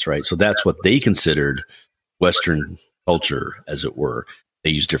Protestants, right? So that's what they considered Western culture, as it were.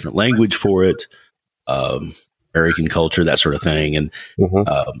 They use different language for it, American culture, that sort of thing. And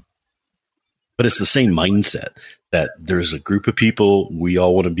mm-hmm. But it's the same mindset that there's a group of people, we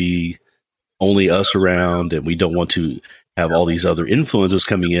all want to be only us around, and we don't want to have all these other influences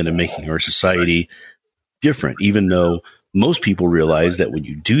coming in and making our society different, even though most people realize that when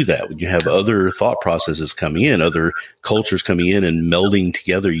you do that, when you have other thought processes coming in, other cultures coming in and melding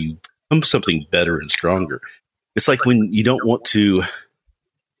together, you become something better and stronger. It's like when you don't want to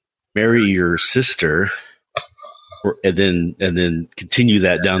marry your sister and then continue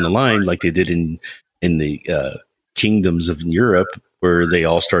that down the line like they did in the kingdoms of Europe, where they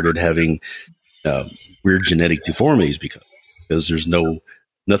all started having weird genetic deformities because there's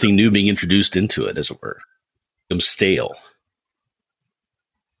nothing new being introduced into it, as it were. Become stale.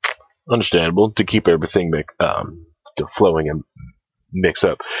 Understandable, to keep everything flowing and mix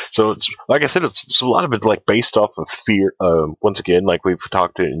up. So it's like I said, it's a lot of it like based off of fear. Once again, like we've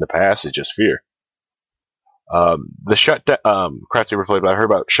talked in the past, it's just fear. The shutdown, Crafty replied, I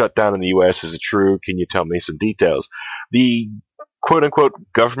heard about shutdown in the U.S. Is it true? Can you tell me some details? The quote unquote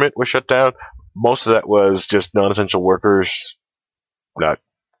government was shut down. Most of that was just non-essential workers not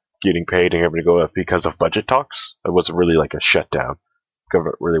getting paid and having to go up because of budget talks. It wasn't really like a shutdown.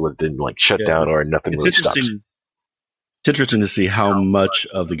 Government really didn't like shut down or nothing really stops. It's interesting to see how much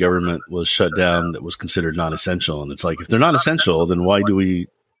of the government was shut down that was considered non-essential. And it's like, if they're not essential, then why do we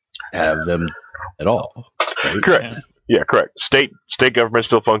have them at all? Right? Correct. Yeah, correct. State government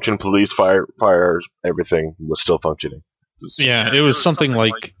still functioned. Police, fire, everything was still functioning. Yeah, it was something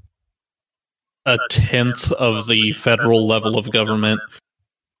like a tenth of the federal level of government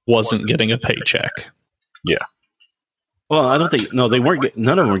wasn't getting a paycheck. Yeah. Well, I don't think, no, they weren't,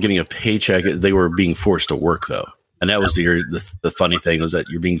 none of them were getting a paycheck. They were being forced to work, though. And that was the funny thing, was that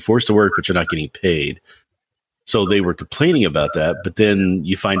you're being forced to work, but you're not getting paid. So they were complaining about that. But then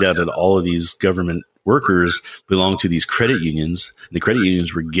you find out that all of these government workers belong to these credit unions. The credit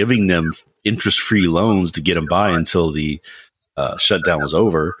unions were giving them interest-free loans to get them by until the shutdown was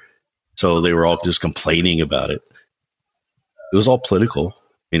over. So they were all just complaining about it. It was all political.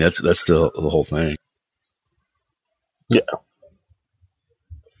 I mean, that's the whole thing. Yeah.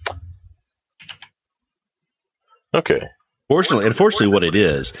 Okay. Unfortunately, what it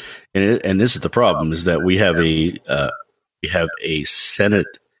is, and this is the problem, is that we have a Senate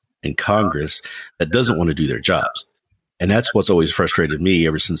and Congress that doesn't want to do their jobs. And that's what's always frustrated me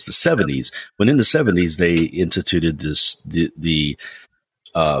ever since the 70s. When in the 70s, they instituted the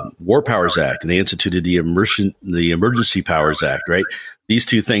War Powers Act, and they instituted the Emergency Powers Act, right? These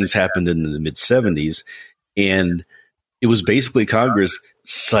two things happened in the mid-70s, and it was basically Congress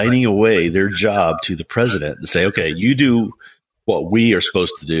signing away their job to the president and say, okay, you do what we are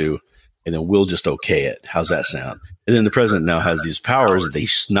supposed to do, and then we'll just okay it. How's that sound? And then the president now has these powers that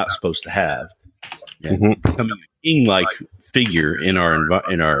he's not supposed to have. And becoming a king-like figure in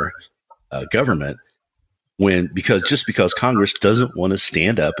our government, because Congress doesn't want to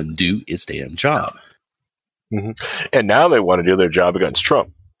stand up and do its damn job. Mm-hmm. And now they want to do their job against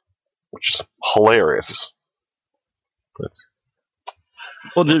Trump, which is hilarious.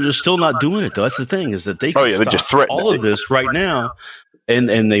 Well, they're still not doing it, though. That's the thing, is that they can they just threaten all of this right now,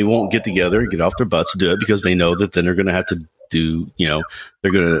 and they won't get together and get off their butts to do it, because they know that then they're going to have to do,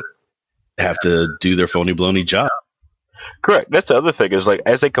 they're going to have to do their phony baloney job. Correct. That's the other thing, is like,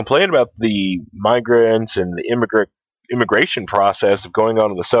 as they complain about the migrants and the immigration process of going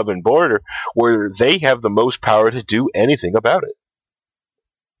on the southern border, where they have the most power to do anything about it.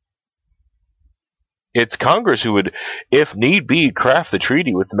 It's Congress who would, if need be, craft the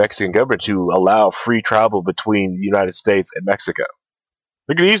treaty with the Mexican government to allow free travel between the United States and Mexico.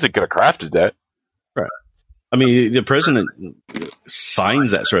 They could easily could have crafted that. Right. I mean, the president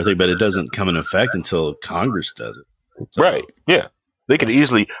signs that sort of thing, but it doesn't come in effect until Congress does it. So. Right. Yeah. They could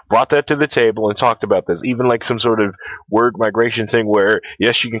easily brought that to the table and talked about this, even like some sort of word migration thing where,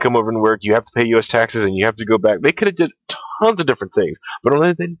 yes, you can come over and work, you have to pay U.S. taxes, and you have to go back. They could have did tons of different things, but all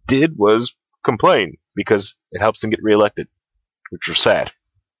they did was complain because it helps them get reelected, which was sad.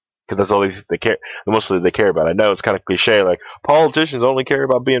 Because that's all they care. Mostly they care about. I know it's kind of cliche, like politicians only care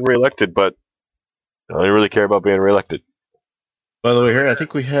about being reelected, but they only really care about being reelected. By the way, here I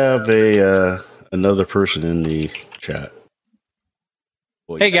think we have another person in the chat.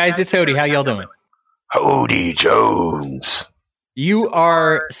 Hey guys, it's Hody. How y'all doing? Hody Jones. You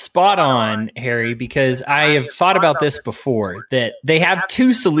are spot on, Harry, because I have thought about this before, that they have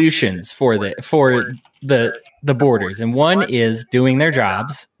two solutions for the borders, and one is doing their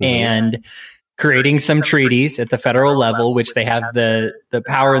jobs and creating some treaties at the federal level, which they have the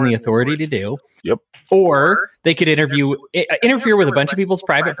power and the authority to do. Yep. Or they could interfere with a bunch of people's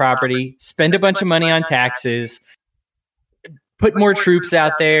private property, spend a bunch of money on taxes, put more troops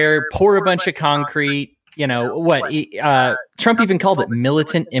out there, pour a bunch of concrete. Trump even called it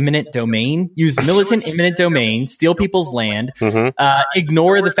militant eminent domain. Use militant eminent domain, steal people's land,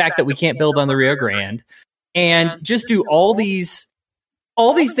 ignore the fact that we can't build on the Rio Grande, and just do all these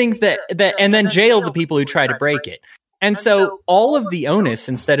things that and then jail the people who try to break it. And so all of the onus,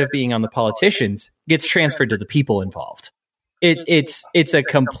 instead of being on the politicians, gets transferred to the people involved. It's a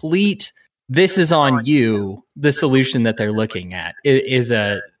complete, this is on you. The solution that they're looking at is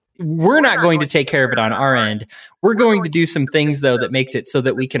we're not going to take care of it on our end. We're going to do some things, though, that makes it so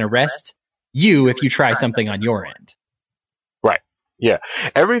that we can arrest you if you try something on your end. Right. Yeah.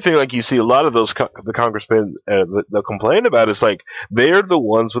 Everything, like you see, a lot of those the congressmen they'll complain about is like they're the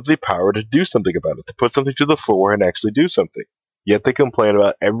ones with the power to do something about it, to put something to the floor and actually do something. Yet they complain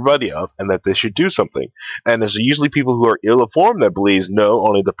about everybody else and that they should do something. And there's usually people who are ill-informed that believes, no,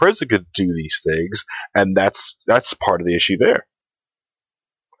 only the president could do these things, and that's part of the issue there.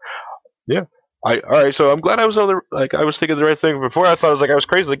 Yeah. All right. So I'm glad I was I was thinking the right thing. Before I thought I was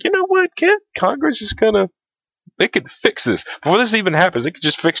crazy. Like, you know what? Can't Congress just they could fix this before this even happens? They could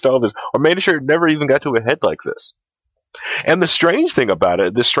just fix all this, or made sure it never even got to a head like this. And the strange thing about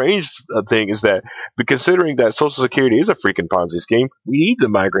it, is that, considering that Social Security is a freaking Ponzi scheme, we need the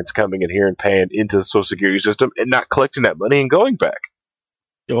migrants coming in here and paying into the Social Security system and not collecting that money and going back.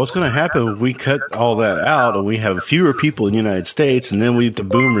 What's going to happen if we cut all that out and we have fewer people in the United States, and then the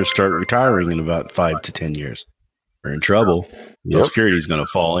boomers start retiring in about 5 to 10 years? We're in trouble. Social Security is going to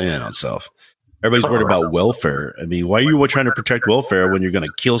fall in on itself. Everybody's worried about welfare. I mean, why are you trying to protect welfare when you're going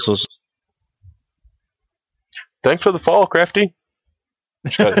to kill Social? Thanks for the follow, Crafty.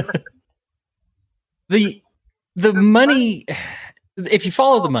 The money, if you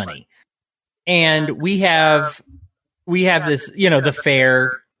follow the money, and we have this, the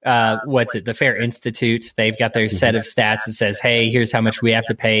FAIR, the FAIR Institute, they've got their set of stats that says, hey, here's how much we have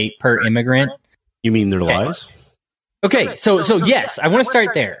to pay per immigrant. You mean their lies? Okay, so yes, I want to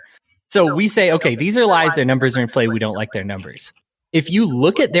start there. So we say, okay, these are lies. Their numbers are inflated. We don't like their numbers. If you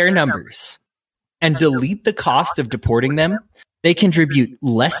look at their numbers and delete the cost of deporting them, they contribute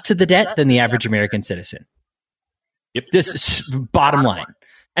less to the debt than the average American citizen. Yep. Just bottom line.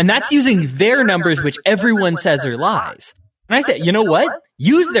 And that's using their numbers, which everyone says are lies. And I said, you know what?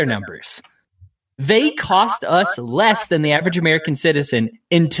 Use their numbers. They cost us less than the average American citizen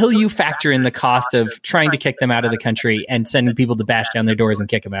until you factor in the cost of trying to kick them out of the country and sending people to bash down their doors and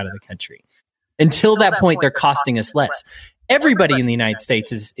kick them out of the country. Until that point, they're costing us less. Everybody in the United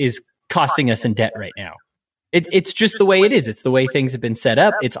States is costing us in debt right now. It's just the way it is. It's the way things have been set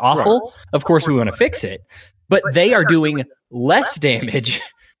up. It's awful. Of course, we want to fix it. But they are doing less damage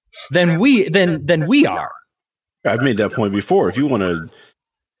than we are. I've made that point before. If you want to,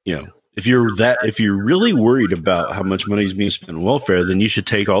 if you're really worried about how much money is being spent on welfare, then you should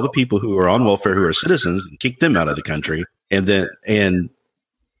take all the people who are on welfare who are citizens and kick them out of the country. And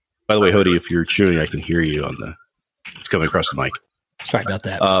by the way, Hody, if you're chewing, I can hear you it's coming across the mic. Sorry about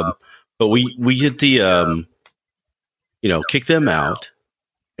that. But we get the, kick them out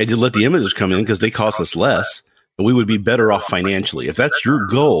and to let the immigrants come in because they cost us less and we would be better off financially. If that's your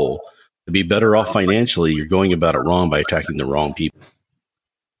goal, to be better off financially, you're going about it wrong by attacking the wrong people.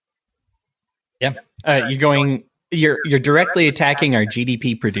 Yeah. You're directly attacking our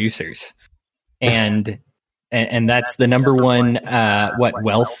GDP producers. And that's the number one,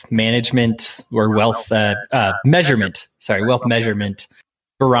 wealth management or wealth measurement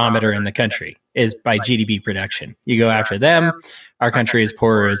barometer in the country is by GDP production. You go after them, our country is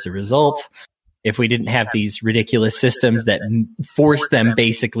poorer as a result. If we didn't have these ridiculous systems that force them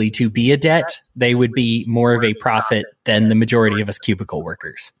basically to be a debt, they would be more of a profit than the majority of us cubicle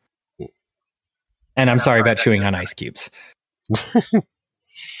workers. And I'm sorry about chewing on ice cubes. All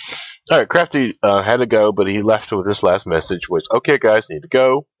right, Crafty had to go, but he left with this last message was, okay, guys, need to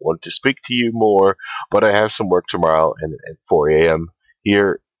go. Want to speak to you more, but I have some work tomorrow at 4 a.m.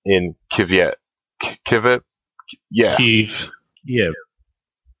 here in Kiev. Yeah. Kiev. Yeah.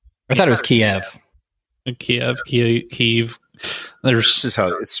 I thought it was Kiev. Kiev. This is how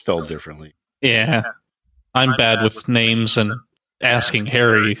it's spelled differently. Yeah. I'm bad with names, and asking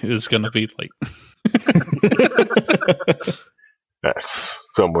Harry is going to be like... That's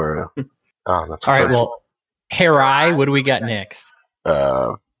somewhere. That's all right. Well, Harry, what do we got next?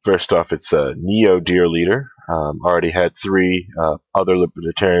 First off, it's Neo Dear Leader. Already had 3 other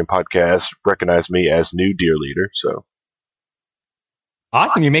libertarian podcasts recognize me as new Dear Leader. So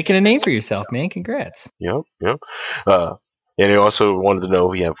awesome! You're making a name for yourself, man. Congrats. Yep. And he also wanted to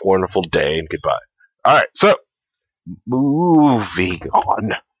know if you have a wonderful day and goodbye. All right, so moving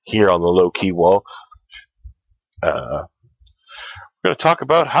on here on the low key wall. We're going to talk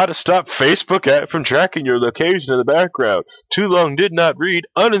about how to stop Facebook app from tracking your location in the background. Too long did not read.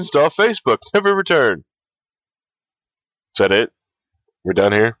 Uninstall Facebook. Never return. Is that it? We're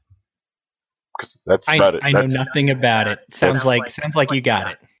done here? That's about it. I know nothing about it. Sounds like you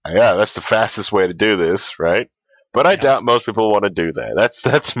got it. Yeah, that's the fastest way to do this, right? But I doubt most people want to do that.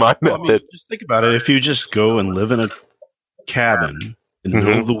 That's my method. Just think about it. If you just go and live in a cabin in the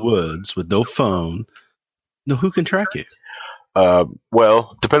middle of the woods with no phone, who can track you?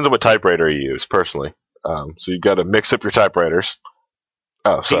 Well, depends on what typewriter you use, personally. So you've got to mix up your typewriters.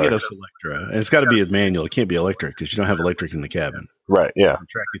 Oh, sorry. Get a Selectra. And it's got to be a manual. It can't be electric because you don't have electric in the cabin. Right, yeah.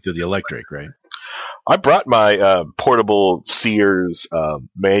 Track you through the electric, right? I brought my portable Sears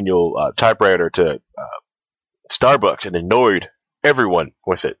manual typewriter to Starbucks and annoyed everyone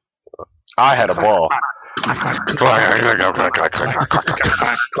with it. I had a ball.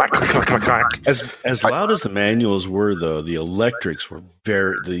 As loud as the manuals were, though, the electrics were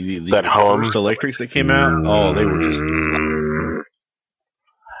very the first electrics that came out. Oh, they were just.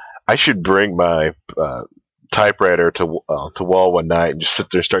 I should bring my typewriter to Wall one night and just sit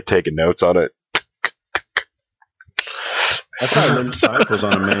there and start taking notes on it. That's how I learned type was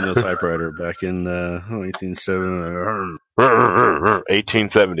on a manual typewriter back in 1870.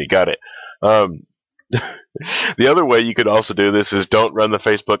 1870, got it. The other way you could also do this is don't run the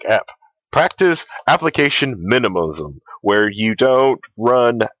Facebook app. Practice application minimalism, where you don't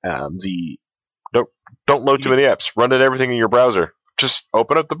run don't load too many apps. Run everything in your browser. Just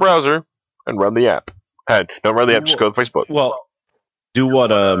open up the browser and run the app. And don't run the app. Just go to Facebook. Well, do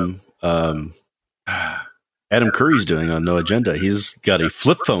what Adam Curry's doing on No Agenda. He's got a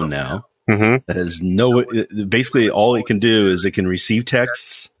flip phone now. Mm-hmm. That has basically all it can do is it can receive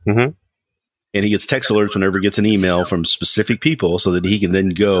texts. Mm-hmm. And he gets text alerts whenever he gets an email from specific people so that he can then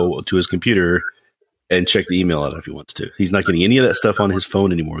go to his computer and check the email out if he wants to. He's not getting any of that stuff on his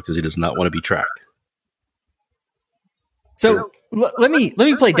phone anymore because he does not want to be tracked. So let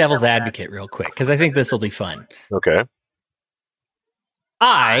me play devil's advocate real quick because I think this will be fun. Okay.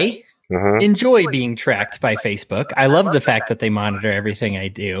 I enjoy being tracked by Facebook. I love the fact that they monitor everything I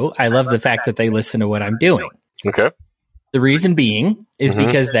do. I love the fact that they listen to what I'm doing. Okay. The reason being is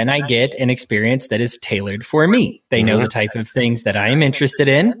because then I get an experience that is tailored for me. They know the type of things that I am interested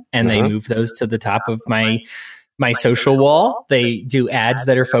in, and they move those to the top of my social wall. They do ads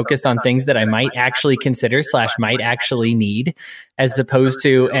that are focused on things that I might actually consider / might actually need, as opposed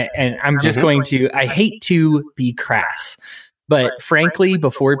to, and I'm just going to, I hate to be crass, but frankly,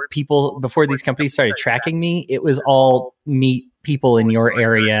 before these companies started tracking me, it was all meet people in your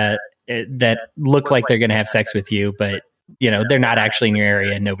area that look like they're going to have sex with you, but they're not actually in your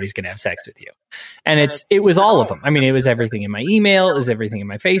area and nobody's going to have sex with you. And it was all of them. I mean, it was everything in my email, it was everything in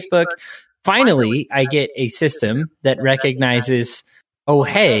my Facebook. Finally, I get a system that recognizes, oh,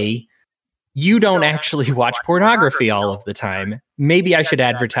 hey, you don't actually watch pornography all of the time. Maybe I should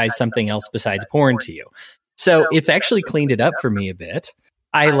advertise something else besides porn to you. So it's actually cleaned it up for me a bit.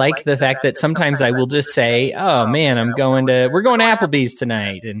 I like the fact that sometimes I will just say, oh man, we're going to Applebee's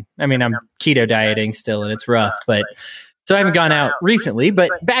tonight. And I mean, I'm keto dieting still and it's rough, but so I haven't gone out recently,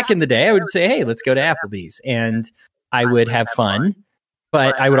 but back in the day I would say, hey, let's go to Applebee's, and I would have fun.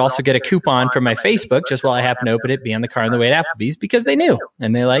 But I would also get a coupon from my Facebook just while I happen to open it, be on the car on the way to Applebee's, because they knew.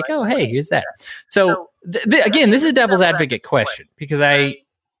 And they're like, oh, hey, here's that. So again, this is a devil's advocate question, because I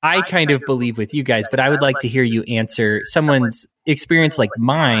kind of believe with you guys, but I would like to hear you answer someone's experience like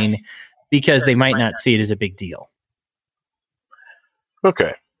mine, because they might not see it as a big deal.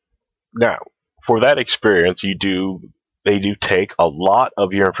 Okay. Now, for that experience, they do take a lot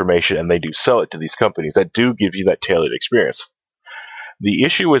of your information and they do sell it to these companies that do give you that tailored experience. The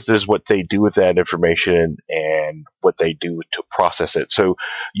issue is what they do with that information and what they do to process it. So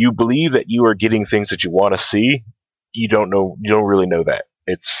you believe that you are getting things that you want to see. You don't really know that.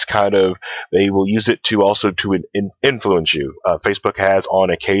 It's kind of, they will use it to also to influence you. Facebook has on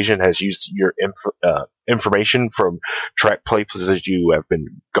occasion used your information from track places that you have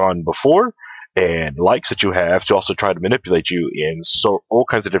been gone before and likes that you have to also try to manipulate you in all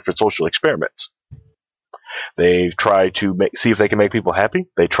kinds of different social experiments. They try to see if they can make people happy.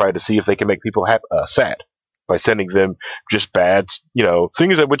 They try to see if they can make people sad by sending them just bad,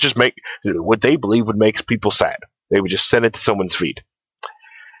 things that would just make what they believe would make people sad. They would just send it to someone's feed.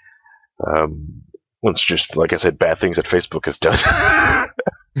 It's just, like I said, bad things that Facebook has done.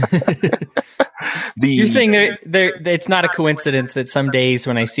 You're saying it's not a coincidence that some days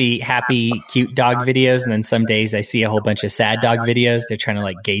when I see happy, cute dog videos, and then some days I see a whole bunch of sad dog videos. They're trying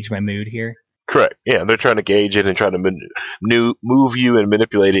to gauge my mood here. Correct. Yeah, they're trying to gauge it and try to move you and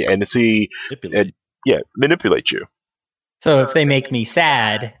manipulate it and see, manipulate you. So if they make me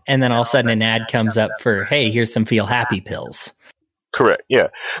sad, and then all of a sudden an ad comes up for, hey, here's some feel happy pills. Correct. Yeah.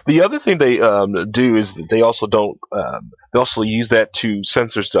 The other thing they do is that they also don't. They also use that to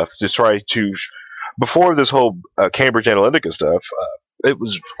censor stuff to try to. Before this whole Cambridge Analytica stuff, it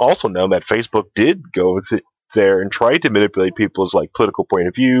was also known that Facebook did go there and try to manipulate people's political point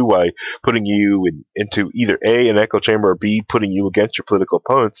of view by putting you into either A, an echo chamber, or B, putting you against your political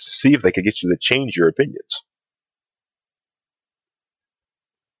opponents to see if they could get you to change your opinions.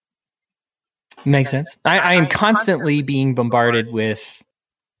 Makes sense. I am constantly being bombarded with,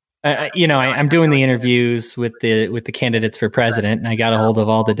 I'm doing the interviews with the candidates for president, and I got a hold of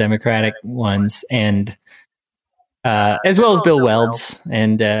all the Democratic ones, and as well as Bill Weld's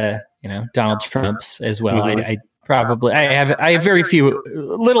and Donald Trump's as well. Mm-hmm. I have very few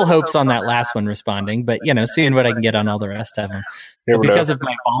little hopes on that last one responding, but seeing what I can get on all the rest of them. Because of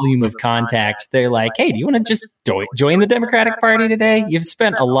my volume of contact, they're like, hey, do you want to just join the Democratic Party today? You've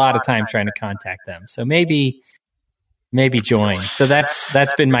spent a lot of time trying to contact them, so maybe join. So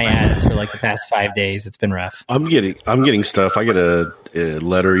that's been my ads for the past 5 days. It's been rough. I'm getting stuff. I got a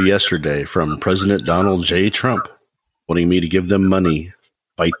letter yesterday from President Donald J. Trump wanting me to give them money,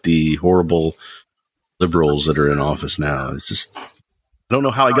 fight the horrible liberals that are in office now. It's just, I don't know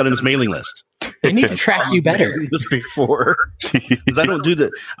how I got in this mailing list. They need to track you better. This before, because I don't do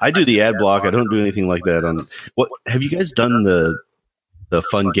the. I do the ad block. I don't do anything like that. What have you guys done the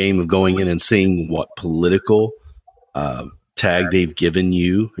fun game of going in and seeing what political tag they've given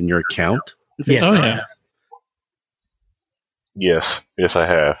you in your account? Yes. Oh yeah. Yes, I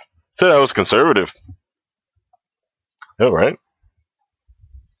have. Said I was conservative. All right.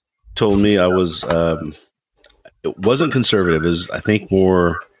 Told me I was. It wasn't conservative. It was, I think,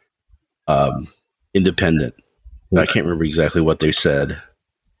 more independent. I can't remember exactly what they said,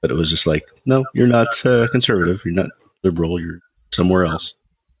 but it was just like, no, you're not conservative. You're not liberal. You're somewhere else.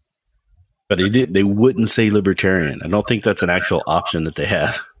 But they wouldn't say libertarian. I don't think that's an actual option that they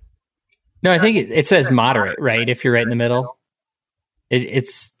have. No, I think it says moderate, right? If you're right in the middle,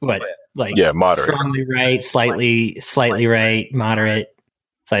 it's what, like, moderate, strongly right, slightly right, moderate,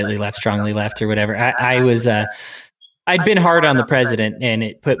 slightly left, strongly left, or whatever. I was I'd been hard on the president, and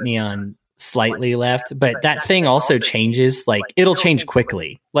it put me on slightly left. But that thing also changes. Like, it'll change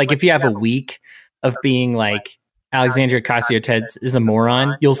quickly. Like, if you have a week of being like, Alexandria Ocasio-Cortez is a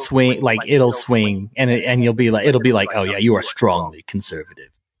moron, you'll swing, like, it'll swing, and you'll be like, it'll be like, oh yeah, you are strongly conservative,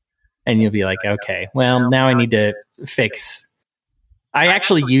 and you'll be like, okay, well, now I need to fix. I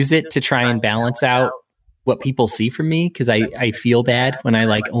actually use it to try and balance out what people see from me, because I feel bad when I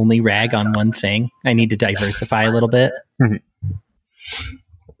like only rag on one thing. I need to diversify a little bit.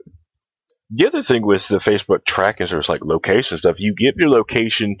 The other thing with the Facebook tracking service, like location stuff, you give your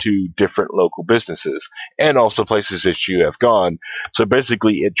location to different local businesses and also places that you have gone. So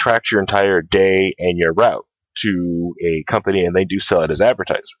basically, it tracks your entire day and your route to a company, and they do sell it as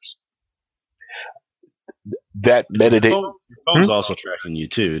advertisers. That metadata. Your phone's also tracking you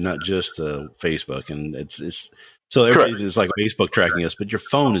too, not just Facebook, and it's so everybody's is like Facebook tracking us, but your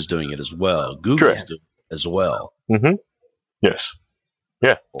phone is doing it as well. Google's doing it as well. Mm-hmm. Yes.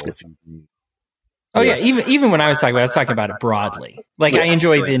 Yeah. Even when I was talking about it broadly. Like, I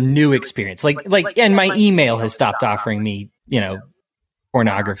enjoy the new experience. Like, and my email has stopped offering me,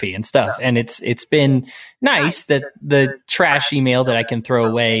 pornography and stuff. And it's been nice that the trash email that I can throw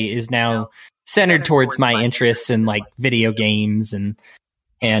away is now centered towards my interests in like video games and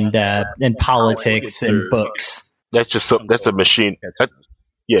politics and books. That's just that's a machine.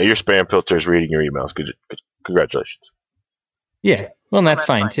 Your spam filter is reading your emails. Good. Congratulations. Yeah. Well, that's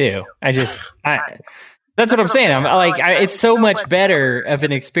fine too. That's what I'm saying. I'm like, it's so much better of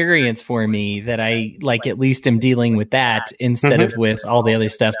an experience for me that I like at least am dealing with that instead of with all the other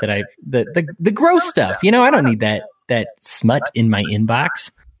stuff that the gross stuff. I don't need that smut in my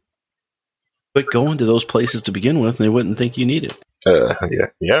inbox. But go into those places to begin with, and they wouldn't think you need it.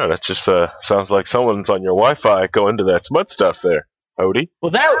 Yeah. That just sounds like someone's on your Wi-Fi. Go into that smut stuff there, Odie.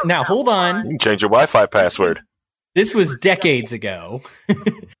 Well, now hold on. You can change your Wi-Fi password. This was decades ago.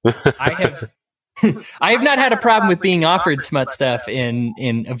 I have not had a problem with being offered smut stuff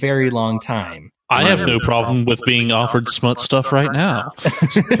in a very long time. I have no problem with being offered smut stuff right now.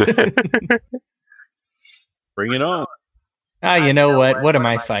 Bring it on. You know what? What am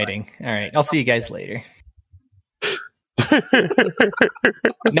I fighting? All right. I'll see you guys later.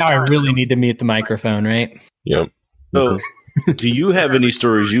 Now I really need to mute the microphone, right? Yep. So, do you have any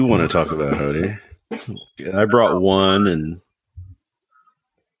stories you want to talk about, Hody? I brought one, and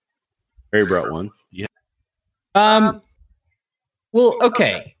Harry brought one. Yeah. Well,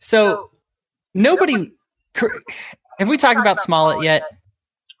 okay. So, have we talked about Smollett yet?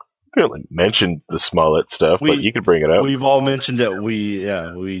 We really mentioned the Smollett stuff, but you could bring it up. We've all mentioned that we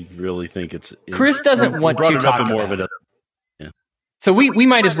really think it's. Chris doesn't want to talk about it. Yeah. So we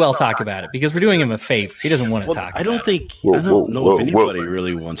might as well talk about it because we're doing him a favor. He doesn't want to talk. I don't know if anybody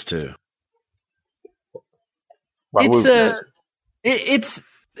really wants to. I'm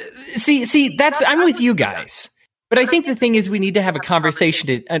with you guys. But I think the thing is we need to have a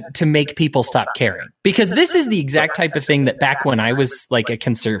conversation to make people stop caring, because this is the exact type of thing that back when I was like a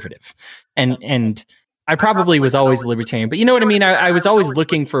conservative and I probably was always a libertarian, but you know what I mean? I was always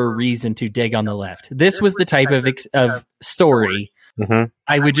looking for a reason to dig on the left. This was the type of story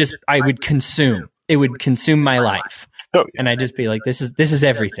I would consume. It would consume my life. Oh, yeah. And I'd just be like, this is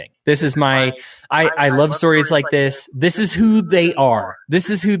everything. This is I love stories like this. This is who they are. This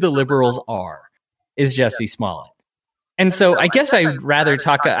is who the liberals are, is Jussie Smollett. And so I guess I'd rather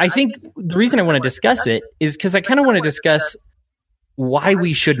talk. I think the reason I want to discuss it is because I kind of want to discuss why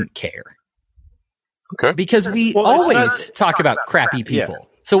we shouldn't care. Okay. Because we always talk about crappy people. Yeah.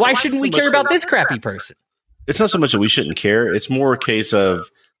 So why shouldn't we care about this crappy person? It's not so much that we shouldn't care. It's more a case of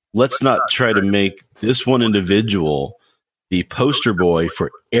let's not try to make this one individual the poster boy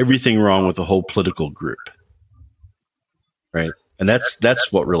for everything wrong with the whole political group. Right. And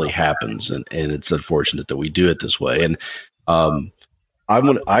that's what really happens, and it's unfortunate that we do it this way. And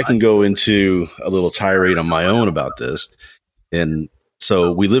I can go into a little tirade on my own about this. And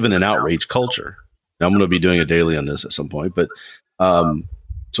so we live in an outrage culture. Now, I'm going to be doing a daily on this at some point, but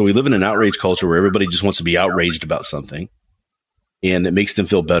so we live in an outrage culture where everybody just wants to be outraged about something, and it makes them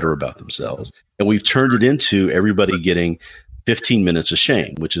feel better about themselves. And we've turned it into everybody getting 15 minutes of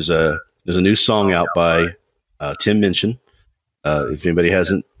shame, which is there's a new song out by Tim Minchin. If anybody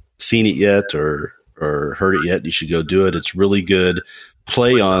hasn't seen it yet or heard it yet, you should go do it. It's really good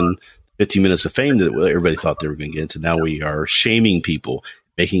play on 15 minutes of fame that everybody thought they were going to get into. Now we are shaming people,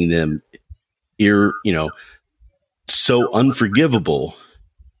 making them so unforgivable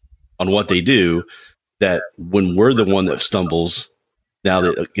on what they do that when we're the one that stumbles, now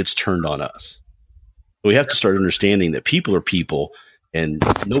that it gets turned on us. So we have to start understanding that people are people, and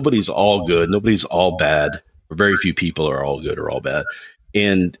nobody's all good, nobody's all bad, or very few people are all good or all bad.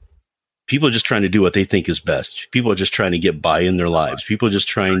 And people are just trying to do what they think is best. People are just trying to get by in their lives. People are just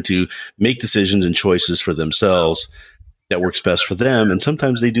trying to make decisions and choices for themselves that works best for them. And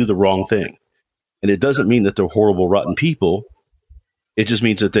sometimes they do the wrong thing. And it doesn't mean that they're horrible, rotten people. It just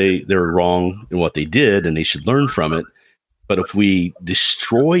means that they're wrong in what they did and they should learn from it. But if we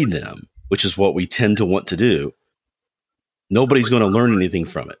destroy them, which is what we tend to want to do, nobody's going to learn anything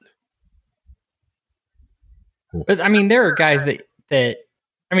from it. But I mean, there are guys that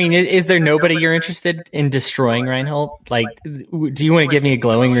I mean, is there nobody you're interested in destroying, Reinhold? Like, do you want to give me a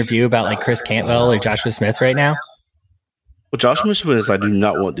glowing review about like Chris Cantwell or Joshua Smith right now? Well, Joshua Smith, I do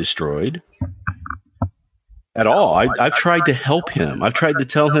not want destroyed at all. I've tried to help him. I've tried to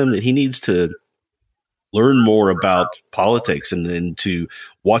tell him that he needs to learn more about politics and to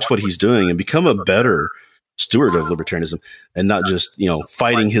watch what he's doing and become a better steward of libertarianism and not just,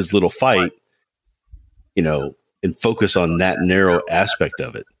 fighting his little fight, and focus on that narrow aspect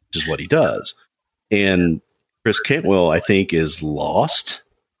of it, which is what he does. And Chris Cantwell, I think, is lost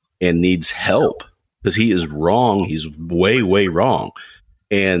and needs help because he is wrong. He's way, way wrong.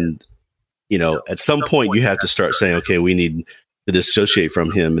 And, at some point you have to start saying, okay, we need to dissociate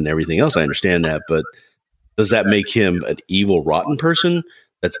from him and everything else. I understand that. But does that make him an evil, rotten person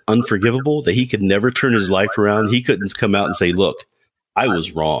that's unforgivable, that he could never turn his life around? He couldn't come out and say, look, I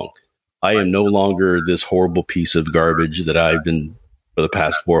was wrong. I am no longer this horrible piece of garbage that I've been for the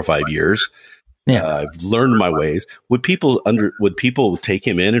past 4 or 5 years. Yeah, I've learned my ways. Would people take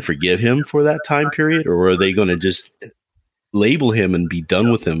him in and forgive him for that time period, or are they going to just label him and be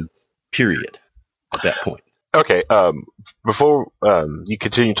done with him? Period. At that point. Okay. Before you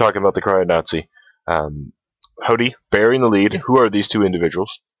continue talking about the crying Nazi, Hody, bearing the lead. Who are these two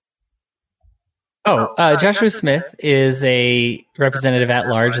individuals? Joshua Smith is a representative at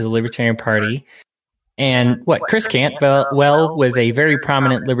large of the Libertarian Party. And Chris Cantwell was a very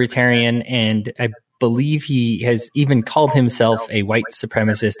prominent libertarian, and I believe he has even called himself a white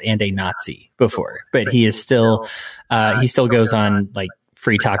supremacist and a Nazi before. But he is still, he still goes on like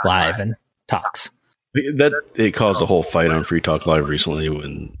Free Talk Live and talks. It caused a whole fight on Free Talk Live recently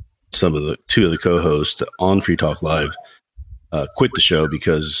when two of the co-hosts on Free Talk Live quit the show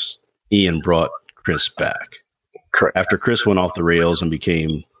because Ian brought Chris back. Correct. After Chris went off the rails and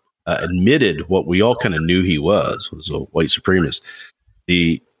became admitted what we all kind of knew he was a white supremacist.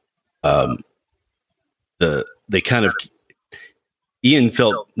 Ian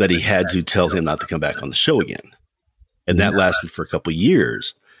felt that he had to tell him not to come back on the show again, and that lasted for a couple of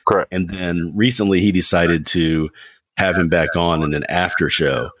years. Correct. And then recently he decided to have him back on in an after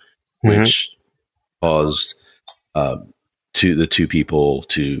show, which caused the two people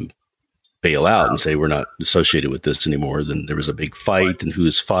to bail out and say, we're not associated with this anymore. Then there was a big fight and who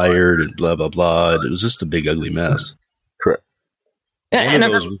was fired and blah, blah, blah. It was just a big, ugly mess. Correct. One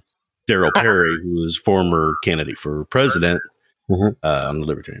of those was Darryl Perry, who was former candidate for president on the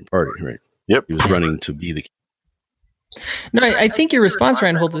Libertarian Party, right? Yep. He was running to be the... No, I think your response,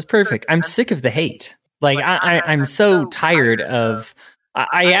 Reinhold, is perfect. I'm sick of the hate. Like, I'm so tired of...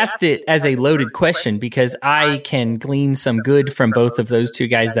 I asked it as a loaded question because I can glean some good from both of those two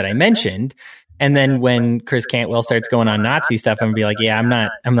guys that I mentioned. And then when Chris Cantwell starts going on Nazi stuff, I'm gonna be like, yeah, I'm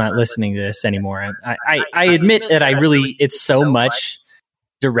not listening to this anymore. I admit that it's so much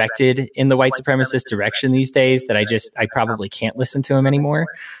directed in the white supremacist direction these days that I probably can't listen to him anymore.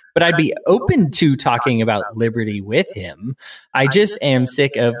 But I'd be open to talking about liberty with him. I just am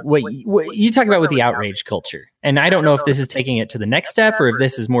sick of what you talk about with the outrage culture. And I don't know if this is taking it to the next step or if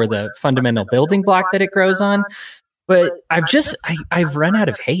this is more the fundamental building block that it grows on. But I've run out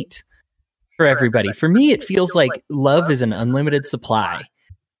of hate for everybody. For me, it feels like love is an unlimited supply.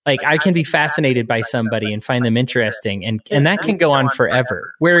 Like I can be fascinated by somebody and find them interesting, and that can go on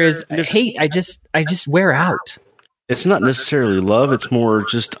forever. Whereas hate, I just wear out. It's not necessarily love. It's more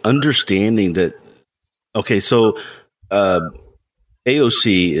just understanding that, okay, so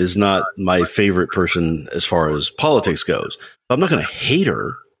AOC is not my favorite person as far as politics goes. I'm not going to hate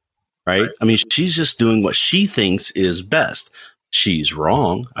her, right? I mean, she's just doing what she thinks is best. She's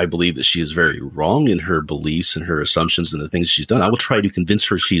wrong. I believe that she is very wrong in her beliefs and her assumptions and the things she's done. I will try to convince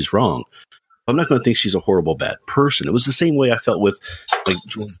her she's wrong. I'm not going to think she's a horrible, bad person. It was the same way I felt with like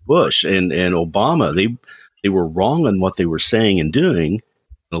George Bush and Obama. They were wrong on what they were saying and doing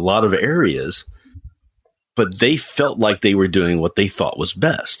in a lot of areas, but they felt like they were doing what they thought was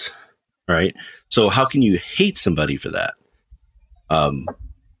best. right? So how can you hate somebody for that?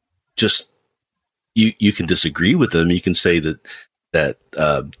 Just you can disagree with them. You can say that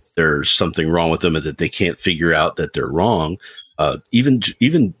there's something wrong with them and that they can't figure out that they're wrong.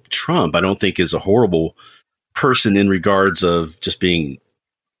 Even Trump, I don't think is a horrible person in regards of just being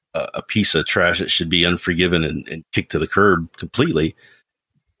a piece of trash that should be unforgiven and kicked to the curb completely.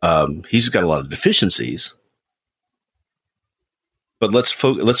 He's got a lot of deficiencies, but let's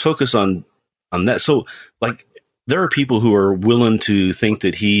focus on that. So, like, there are people who are willing to think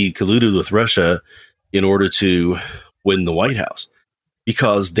that he colluded with Russia in order to win the White House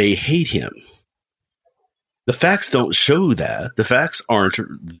because they hate him. The facts don't show that. The facts aren't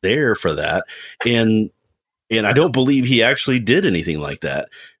there for that. And I don't believe he actually did anything like that.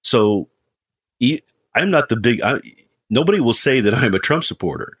 So I'm not nobody will say that I'm a Trump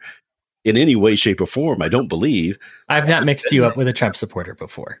supporter in any way, shape, or form. I don't believe. I've not mixed you up with a Trump supporter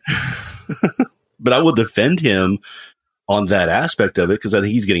before. But I will defend him on that aspect of it because I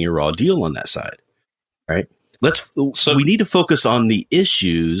think he's getting a raw deal on that side. Right? We need to focus on the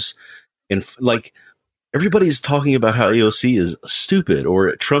issues, and like everybody's talking about how AOC is stupid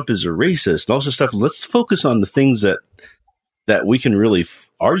or Trump is a racist and all this stuff. Let's focus on the things that we can really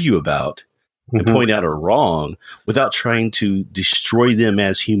argue about and point out are wrong without trying to destroy them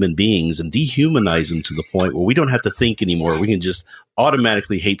as human beings and dehumanize them to the point where we don't have to think anymore. We can just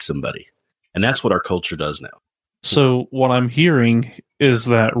automatically hate somebody. And that's what our culture does now. So what I'm hearing is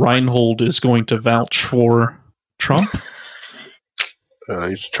that Reinhold is going to vouch for Trump.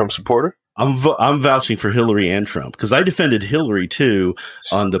 He's a Trump supporter. I'm vouching for Hillary and Trump because I defended Hillary too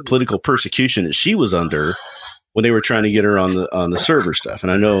on the political persecution that she was under when they were trying to get her on the server stuff.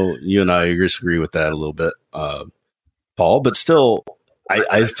 And I know you and I disagree with that a little bit, Paul, but still,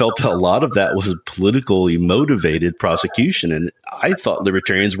 I felt that a lot of that was a politically motivated prosecution, and I thought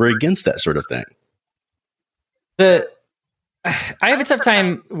libertarians were against that sort of thing. I have a tough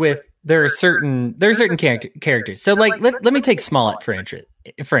time with there are certain characters. So, like, let me take Smollett for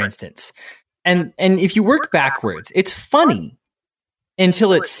instance, and if you work backwards, it's funny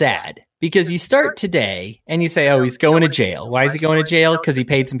until it's sad because you start today and you say, "Oh, he's going to jail. Why is he going to jail? Because he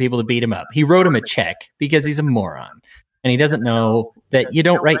paid some people to beat him up. He wrote him a check because he's a moron." And he doesn't know that you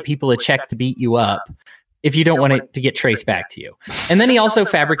don't write people a check to beat you up if you don't want it to get traced back to you. And then he also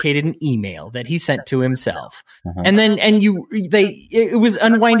fabricated an email that he sent to himself. And then it was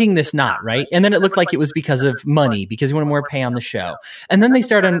unwinding this knot, right? And then it looked like it was because of money, because he wanted more pay on the show. And then they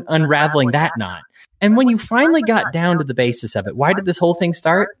started unraveling that knot. And when you finally got down to the basis of it, why did this whole thing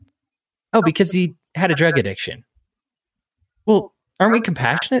start? Oh, because he had a drug addiction. Well, aren't we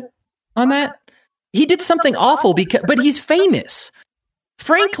compassionate on that? He did something awful, but he's famous.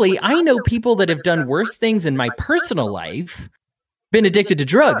 Frankly, I know people that have done worse things in my personal life, been addicted to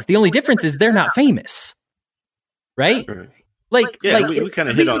drugs. The only difference is they're not famous, right? Like, we kind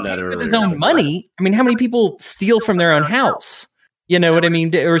of hit on that earlier. With his own money. I mean, how many people steal from their own house? You know what I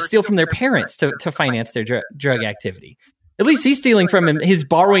mean? Or steal from their parents to finance their drug activity. At least he's stealing from him. He's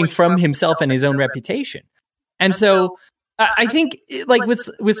borrowing from himself and his own reputation. And so I think, like with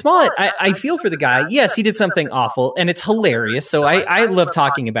Smollett, I feel for the guy. Yes, he did something awful, and it's hilarious. So I love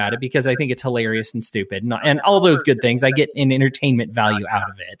talking about it because I think it's hilarious and stupid, and all those good things. I get an entertainment value out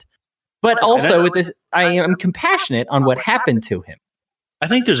of it. But also with this, I am compassionate on what happened to him. I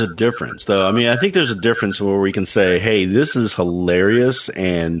think there's a difference, though. I mean, I think there's a difference where we can say, hey, this is hilarious,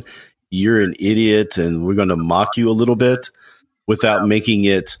 and you're an idiot, and we're going to mock you a little bit without making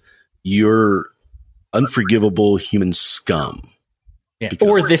it your unforgivable human scum. Yeah.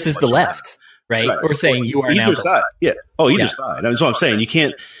 Or this is the left, right? Or saying you are either side. Yeah. Oh, either side. That's what I'm saying. You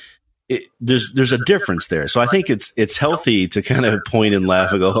can't. There's a difference there. So I think it's healthy to kind of point and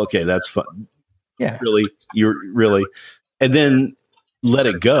laugh and go, okay, that's fun. Yeah. Really, you're really, and then let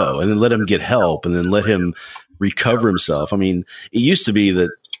it go, and then let him get help, and then let him recover himself. I mean, it used to be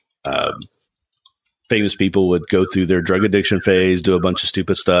that famous people would go through their drug addiction phase, do a bunch of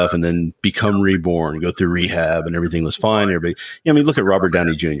stupid stuff, and then become reborn, go through rehab, and everything was fine. Everybody, I mean, look at Robert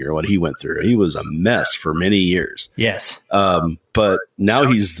Downey Jr., what he went through. He was a mess for many years. Yes. But now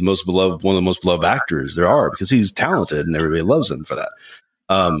he's the most beloved, one of the most beloved actors there are because he's talented and everybody loves him for that.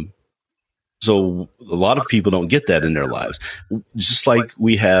 So a lot of people don't get that in their lives. Just like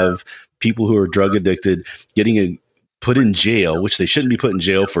we have people who are drug addicted getting put in jail, which they shouldn't be put in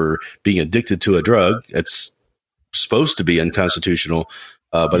jail for being addicted to a drug. It's supposed to be unconstitutional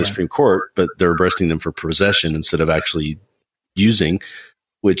by the Supreme Court, but they're arresting them for possession instead of actually using,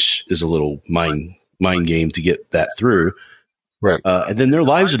 which is a little mind game to get that through. Right. And then their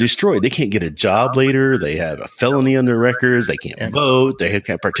lives are destroyed. They can't get a job later. They have a felony on their records. They can't vote. They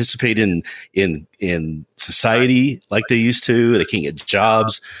can't participate in society like they used to. They can't get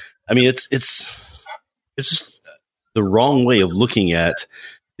jobs. I mean, it's just the wrong way of looking at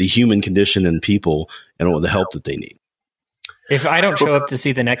the human condition and people and the help that they need. If I don't show up to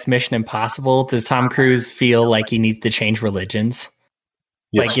see the next Mission Impossible, does Tom Cruise feel like he needs to change religions?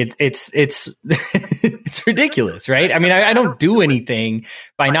 Yes. Like it's it's ridiculous, right? I mean, I don't do anything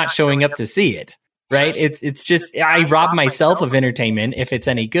by not showing up to see it, right? It's just I rob myself of entertainment if it's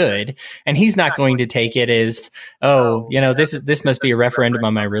any good, and he's not going to take it as, oh, this must be a referendum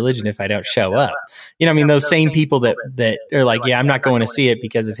on my religion if I don't show up. I mean, those same people that are like, yeah, I'm not going to see it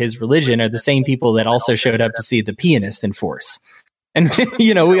because of his religion are the same people that also showed up to see The Pianist in force, and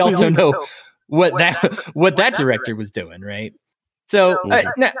we also know what that director was doing, right? So,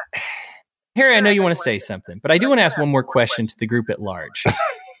 now, Harry, I know you want to say something, but I do want to ask one more question to the group at large.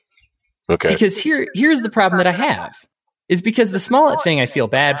 Okay. Because here's the problem that I have, is because the Smollett thing, I feel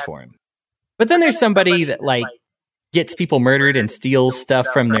bad for him. But then there's somebody that, like, gets people murdered and steals stuff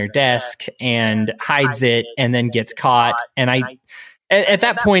from their desk and hides it and then gets caught. And at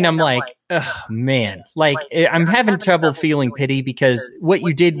that point, I'm like, oh, man. Like, I'm having trouble feeling pity because what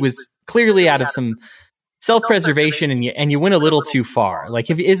you did was clearly out of some self-preservation, and you went a little too far.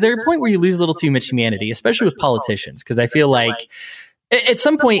 Like, is there a point where you lose a little too much humanity, especially with politicians? Because I feel like at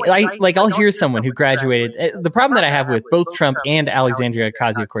some point, I'll hear someone who graduated. The problem that I have with both Trump and Alexandria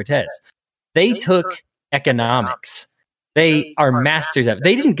Ocasio-Cortez, they took economics. They are masters of it.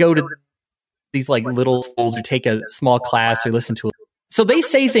 They didn't go to these like little schools or take a small class or listen to it. So they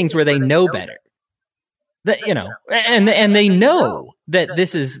say things where they know better. That and they know that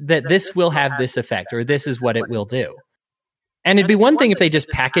this will have this effect, or this is what it will do. And it'd be one thing if they just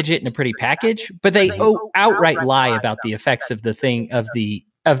package it in a pretty package, but they outright lie about the effects of the thing of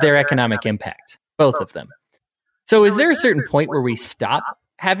their economic impact, both of them. So is there a certain point where we stop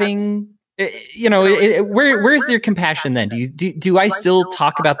having, where's their compassion then? Do I still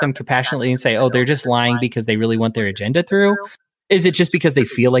talk about them compassionately and say, oh, they're just lying because they really want their agenda through? Is it just because they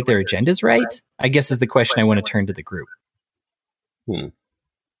feel like their agenda's right? I guess is the question I want to turn to the group.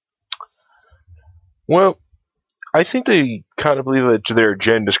 Well, I think they kind of believe that their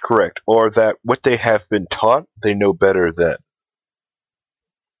agenda is correct, or that what they have been taught, they know better than.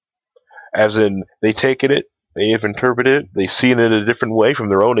 As in, they take it, they have interpreted it, they see it in a different way from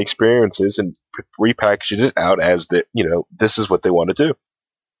their own experiences, and repackaged it out as this is what they want to do.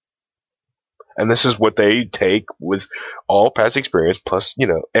 And this is what they take with all past experience, plus,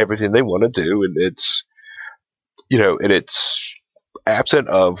 everything they want to do. And it's, and it's absent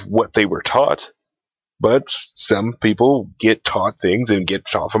of what they were taught. But some people get taught things and get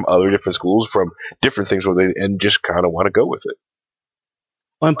taught from other different schools, from different things, and just kind of want to go with it.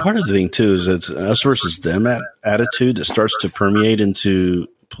 Well, and part of the thing, too, is it's us versus them attitude that starts to permeate into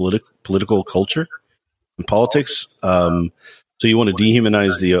political culture and politics. So you want to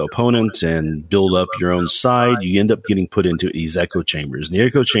dehumanize the opponent and build up your own side. You end up getting put into these echo chambers. And the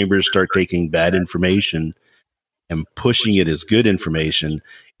echo chambers start taking bad information and pushing it as good information,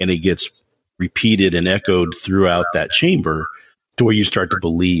 and it gets repeated and echoed throughout that chamber to where you start to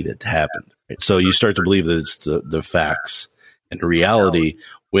believe it happened. Right? So you start to believe that it's the facts and the reality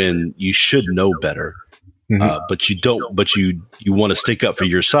when you should know better. Mm-hmm. But you don't. But you want to stick up for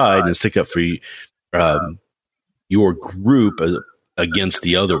your side and stick up for your group against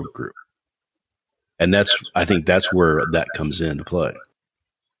the other group. And I think that's where that comes into play.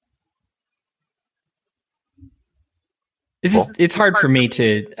 It's hard for me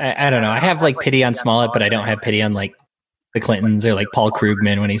to, I don't know. I have like pity on Smollett, but I don't have pity on like the Clintons or like Paul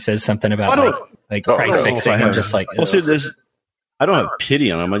Krugman when he says something about like price fixing. I'm just like, well, see, I don't have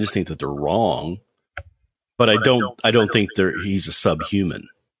pity on him. I just think that they're wrong, but I don't think he's a subhuman.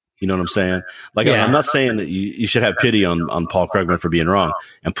 You know what I'm saying? Like, yeah. I'm not saying that you should have pity on Paul Krugman for being wrong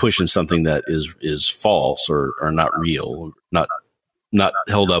and pushing something that is false or not real, not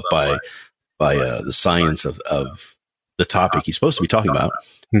held up by the science of the topic he's supposed to be talking about.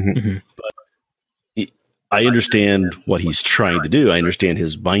 Mm-hmm. But I understand what he's trying to do. I understand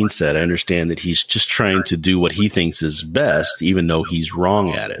his mindset. I understand that he's just trying to do what he thinks is best, even though he's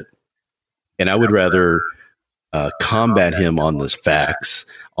wrong at it. And I would rather combat him on the facts,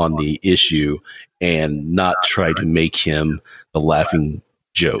 on the issue, and not try to make him the laughing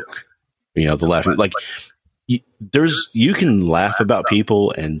joke. The laughing, like you can laugh about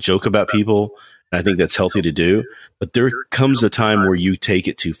people and joke about people. And I think that's healthy to do, but there comes a time where you take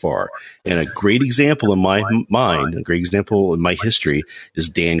it too far. And a great example in my mind, a great example in my history is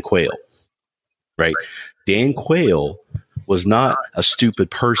Dan Quayle, right? Dan Quayle was not a stupid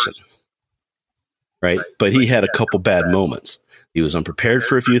person, right? But he had a couple bad moments. He was unprepared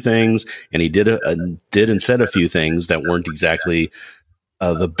for a few things, and he did and said a few things that weren't exactly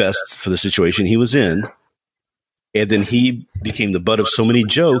the best for the situation he was in. And then he became the butt of so many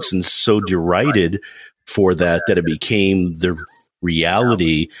jokes and so derided for that it became the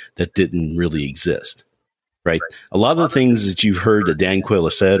reality that didn't really exist, right? A lot of the things that you've heard that Dan Quayle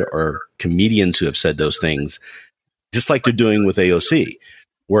has said are comedians who have said those things, just like they're doing with AOC,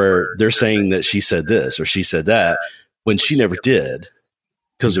 where they're saying that she said this or she said that when she never did,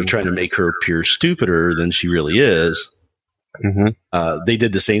 because they're trying to make her appear stupider than she really is. Mm-hmm. They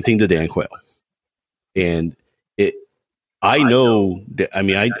did the same thing to Dan Quayle. And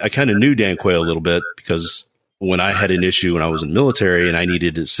I kind of knew Dan Quayle a little bit because when I had an issue when I was in the military and I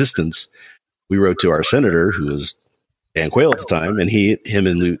needed assistance, we wrote to our senator, who was Dan Quayle at the time, and him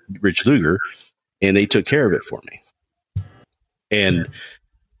and Rich Lugar, and they took care of it for me. And,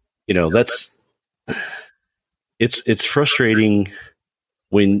 it's frustrating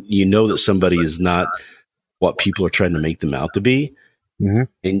when you know that somebody is not what people are trying to make them out to be. Mm-hmm.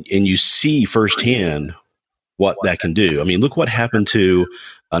 And you see firsthand what that can do. I mean, look what happened to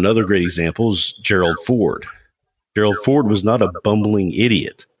another great example is Gerald Ford. Gerald Ford was not a bumbling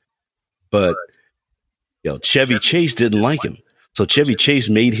idiot, but Chevy Chase didn't like him. So Chevy Chase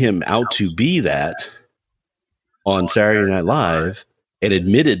made him out to be that on Saturday Night Live and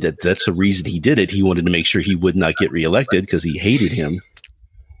admitted that that's the reason he did it. He wanted to make sure he would not get reelected because he hated him,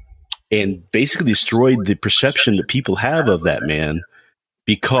 and basically destroyed the perception that people have of that man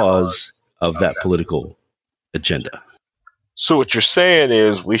because of that political agenda. So what you're saying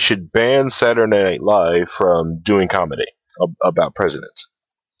is we should ban Saturday Night Live from doing comedy about presidents.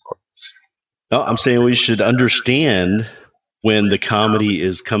 No, I'm saying we should understand when the comedy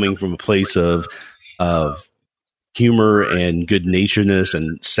is coming from a place of humor and good-naturedness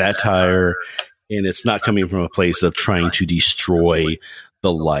and satire, and it's not coming from a place of trying to destroy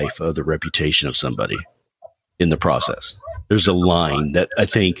the life of the reputation of somebody in the process. There's a line that I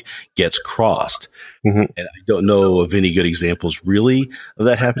think gets crossed. Mm-hmm. And I don't know of any good examples really of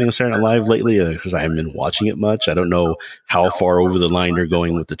that happening on Saturday Night Live lately because I haven't been watching it much. I don't know how far over the line they're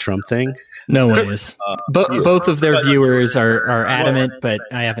going with the Trump thing. No one is. Both of their viewers are adamant, but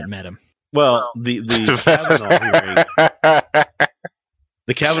I haven't met them. Well, the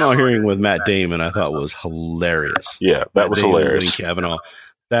Kavanaugh hearing with Matt Damon, I thought was hilarious. Yeah, that was hilarious. Kavanaugh,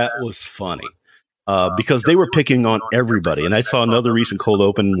 that was funny because they were picking on everybody. And I saw another recent cold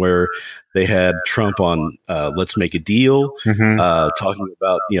open where they had Trump on Let's Make a Deal, talking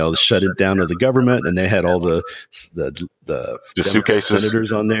about the shut it down of the government, and they had all the suitcases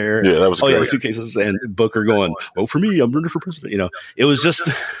senators on there. Yeah, that was great. The suitcases, and Booker going, "Vote for me, I'm running for president." It was just.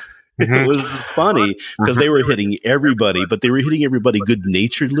 It was funny because they were hitting everybody, but they were hitting everybody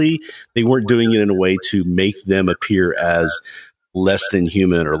good-naturedly. They weren't doing it in a way to make them appear as less than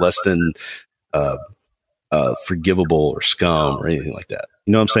human or less than forgivable or scum or anything like that.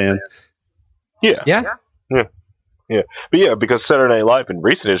 You know what I'm saying? Yeah. But because Saturday Night Live in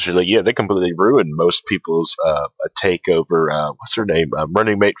recent history, they completely ruined most people's take over. What's her name?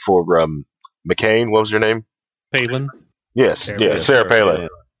 Running mate for McCain. What was her name? Palin. Yes, Sarah Palin.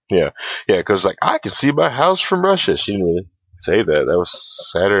 Yeah, because I can see my house from Russia. She didn't really say that. That was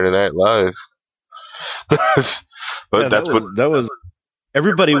Saturday Night Live. That was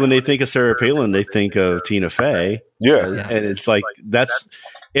everybody when they think of Sarah Palin, they think of Tina Fey. Yeah, and it's like that's.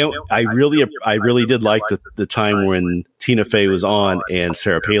 I really did like the time when Tina Fey was on and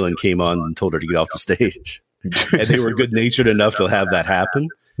Sarah Palin came on and told her to get off the stage, and they were good natured enough to have that happen.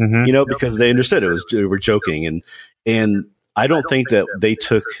 Mm-hmm. Because they understood they were joking and. I don't think that they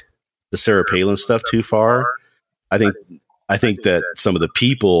took the Sarah Palin stuff too far. I think that some of the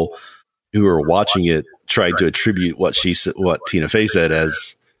people who were watching it tried to attribute what Tina Fey said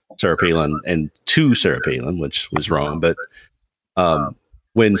as Sarah Palin and to Sarah Palin, which was wrong. But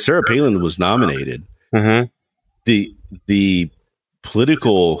when Sarah Palin was nominated, the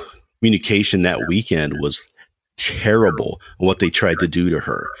political communication that weekend was terrible. What they tried to do to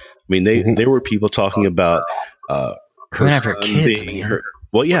her. I mean, there were people talking about. Her went after kids. They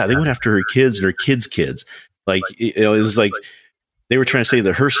went after her kids and her kids' kids. Like it was like they were trying to say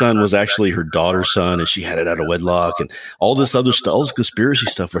that her son was actually her daughter's son, and she had it out of wedlock, and all this other stuff, all this conspiracy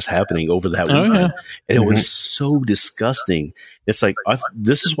stuff was happening over that weekend, and it was so disgusting. It's like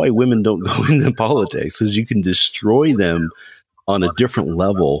this is why women don't go into politics, because you can destroy them on a different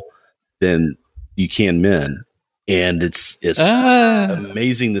level than you can men, and it's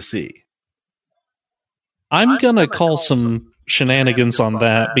amazing to see. I'm going to call some shenanigans on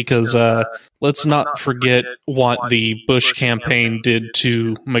that because let's not forget what the Bush campaign did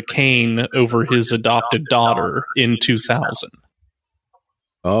to McCain over his adopted daughter in 2000.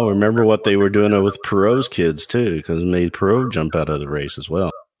 Oh, remember what they were doing with Perot's kids too, because it made Perot jump out of the race as well.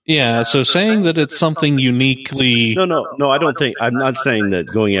 Yeah, so saying that it's something uniquely... No, I don't think... I'm not saying that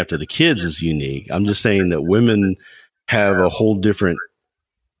going after the kids is unique. I'm just saying that women have a whole different...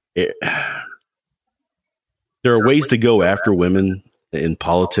 There are ways to go after women in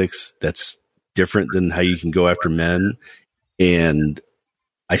politics that's different than how you can go after men. And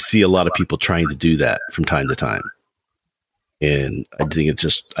I see a lot of people trying to do that from time to time. And I think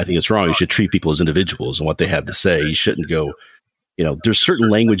it's wrong. You should treat people as individuals and what they have to say. You shouldn't go... there's certain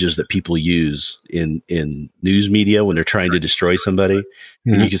languages that people use in news media when they're trying to destroy somebody.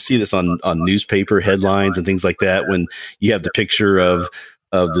 Mm-hmm. And you can see this on newspaper headlines and things like that. When you have the picture of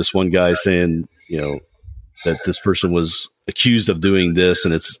this one guy saying, that this person was accused of doing this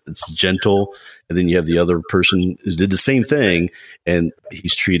and it's gentle. And then you have the other person who did the same thing and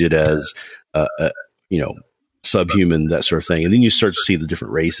he's treated as, subhuman, that sort of thing. And then you start to see the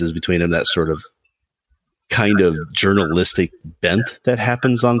different races between them, that sort of kind of journalistic bent that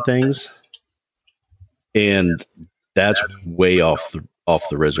happens on things. And that's way off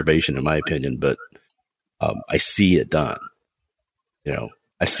the reservation, in my opinion. But I see it done.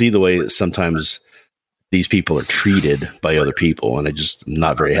 I see the way that sometimes these people are treated by other people, and I'm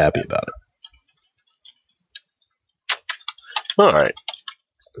not very happy about it. All right.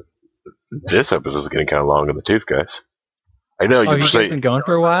 This episode is getting kind of long in the tooth, guys. I know you've been going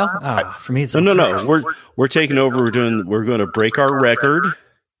for a while. For me, it's no. We're taking over. We're going to break our record.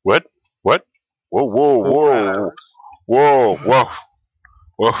 What? Whoa!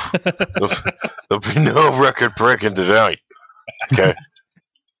 There'll be no record breaking tonight. Okay.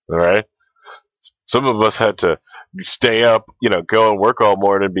 All right. Some of us had to stay up, go and work all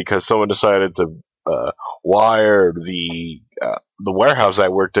morning because someone decided to wire the warehouse I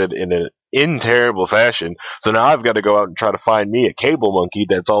worked at in terrible fashion. So now I've got to go out and try to find me a cable monkey.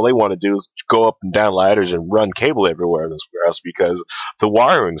 That's all they want to do is go up and down ladders and run cable everywhere in this warehouse because the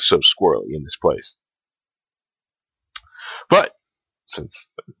wiring is so squirrely in this place. But since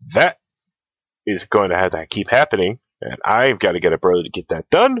that is going to have to keep happening, and I've got to get up early to get that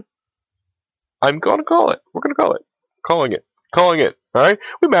done, I'm going to call it. We're going to call it. Calling it. All right.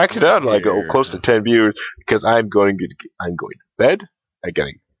 We maxed it out like close to 10 viewers because I'm going to bed. I'm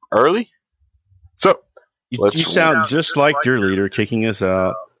getting early. So you sound just like your leader kicking us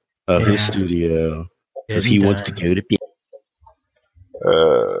out of his studio because he wants to go to bed.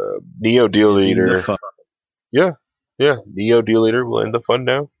 Neo Deal Leader. Yeah. Neo Deal Leader will end the fun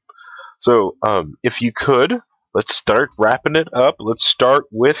now. So if you could, let's start wrapping it up. Let's start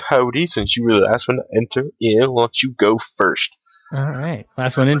with Howdy, since you were the last one to enter in. Why don't you go first? All right.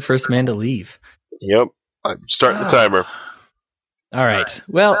 Last one in, first man to leave. Yep. I'm starting the timer. All right.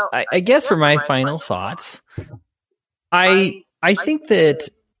 Well, I guess for my final thoughts, I think that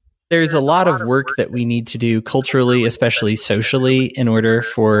there's a lot of work that we need to do culturally, especially socially, in order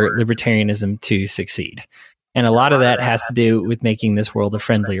for libertarianism to succeed. And a lot of that has to do with making this world a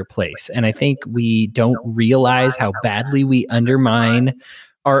friendlier place. And I think we don't realize how badly we undermine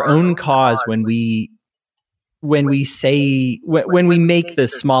our own cause when we make the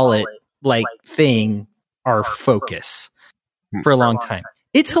Smollett thing our focus for a long time.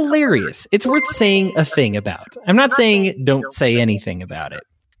 It's hilarious. It's worth saying a thing about. I'm not saying don't say anything about it.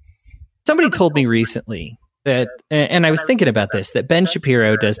 Somebody told me recently that, and I was thinking about this, that Ben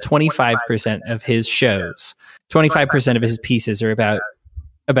Shapiro does 25% of his shows, 25% of his pieces are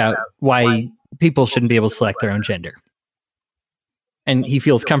about why people shouldn't be able to select their own gender. And he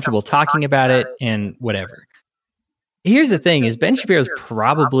feels comfortable talking about it and whatever. Here's the thing is Ben Shapiro's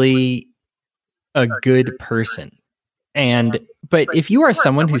probably a good person. But if you are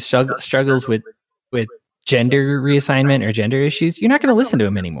someone who struggles with gender reassignment or gender issues, you're not going to listen to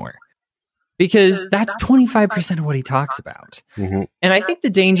him anymore. Because that's 25% of what he talks about. Mm-hmm. And I think the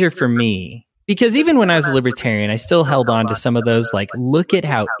danger for me, because even when I was a libertarian, I still held on to some of those, look at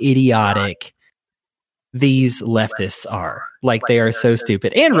how idiotic these leftists are. They are so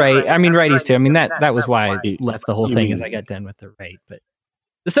stupid. And righties too. That was why I left the whole thing as I got done with the right. But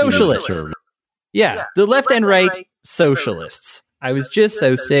the socialists. Yeah, the left and right socialists. I was just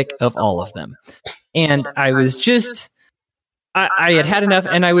so sick of all of them. And I was just... I had enough,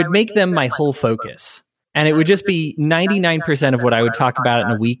 and I would make them my whole focus. And it would just be 99% of what I would talk about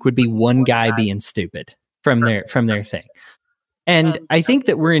in a week would be one guy being stupid from their thing. And I think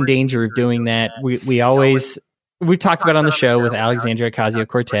that we're in danger of doing that. We've talked about on the show with Alexandria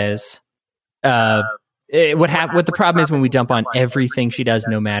Ocasio-Cortez. What the problem is when we dump on everything she does,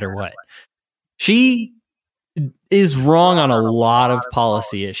 no matter what. She is wrong on a lot of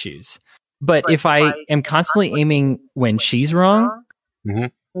policy issues. But if I am constantly aiming when she's wrong,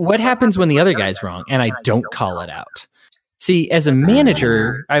 what happens when the other guy's wrong and I don't call it out? See, as a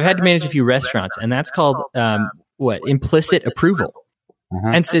manager, I've had to manage a few restaurants, and that's called implicit approval.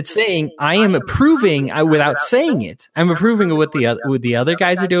 And so it's saying I am approving without saying it. I'm approving of what the other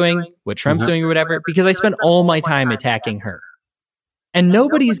guys are doing, what Trump's doing, or whatever, because I spend all my time attacking her. And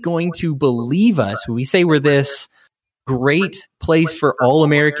nobody's going to believe us when we say we're this great place for all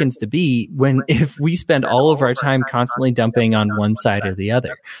Americans to be if we spend all of our time constantly dumping on one side or the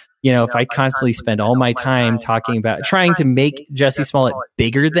other. If I constantly spend all my time talking about trying to make Jussie Smollett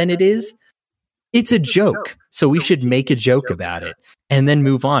bigger than it is, it's a joke. So we should make a joke about it and then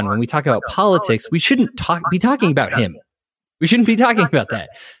move on. When we talk about politics, we shouldn't be talking about him. We shouldn't be talking about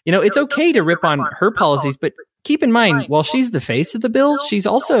that. It's okay to rip on her policies, but keep in mind, while she's the face of the bill, she's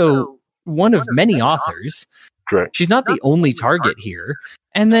also one of many authors. Correct. She's not the only target here.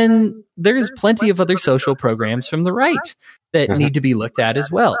 And then there's plenty of other social programs from the right that need to be looked at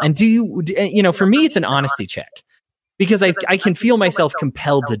as well. And for me, it's an honesty check because I can feel myself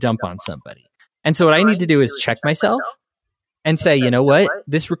compelled to dump on somebody. And so what I need to do is check myself and say, you know what?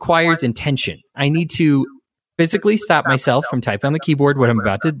 This requires intention. I need to physically stop myself from typing on the keyboard what I'm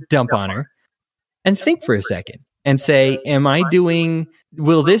about to dump on her and think for a second and say,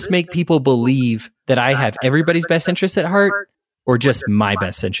 will this make people believe that I have everybody's best interest at heart or just my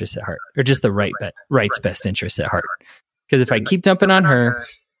best interest at heart or just the right's best interest at heart? Because if I keep dumping on her,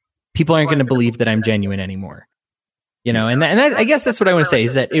 people aren't going to believe that I'm genuine anymore. And I guess that's what I want to say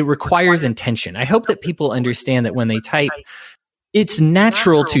is that it requires intention. I hope that people understand that when they type, it's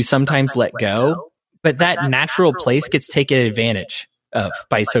natural to sometimes let go, but that natural place gets taken advantage of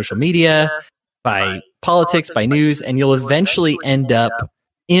by social media, by politics, by news, and you'll eventually end up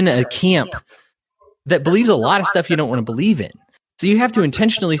in a camp that believes a lot of stuff you don't want to believe in. So you have to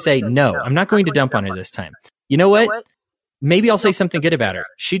intentionally say, no, I'm not going to dump on her this time. You know what? Maybe I'll say something good about her.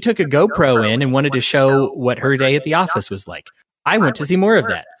 She took a GoPro in and wanted to show what her day at the office was like. I want to see more of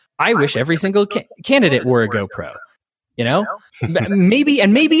that. I wish every single candidate wore a GoPro. Maybe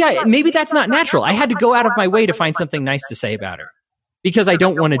that's not natural. I had to go out of my way to find something nice to say about her because I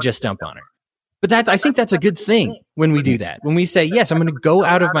don't want to just dump on her. But I think that's a good thing when we do that. When we say, yes, I'm going to go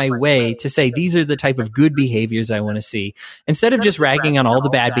out of my way to say these are the type of good behaviors I want to see, instead of just ragging on all the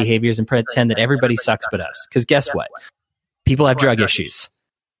bad behaviors and pretend that everybody sucks but us. Because guess what? People have drug issues.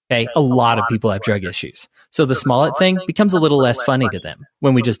 Okay, a lot of people have drug issues. So the Smollett thing becomes a little less funny to them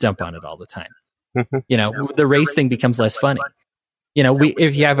when we just dump on it all the time. The race thing becomes less funny.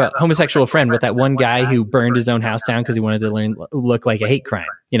 If you have a homosexual friend with that one guy who burned his own house down because he wanted to look like a hate crime,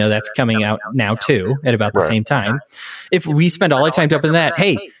 that's coming out now too at about the same time. If we spend all our time dumping that,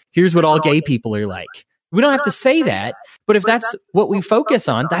 hey, here's what all gay people are like. We don't have to say that, but if that's what we focus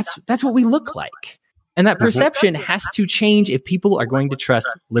on, that's what we look like. And that perception has to change if people are going to trust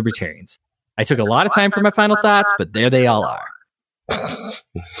libertarians. I took a lot of time for my final thoughts, but there they all are. All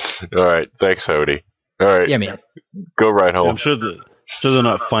right. Thanks, Hody. All right. Yeah, man. Go right home. I'm sure they're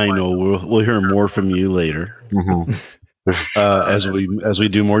not final. We'll hear more from you later as we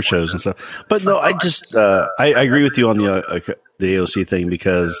do more shows and stuff. But no, I just I agree with you on the AOC thing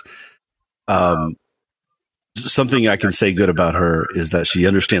because something I can say good about her is that she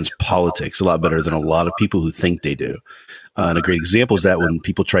understands politics a lot better than a lot of people who think they do. And a great example is that when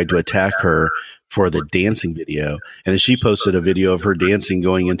people tried to attack her for the dancing video, and then she posted a video of her dancing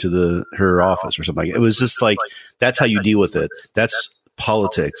going into her office or something like that. It was just like, that's how you deal with it. That's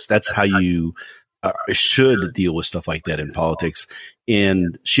politics. That's how you should deal with stuff like that in politics.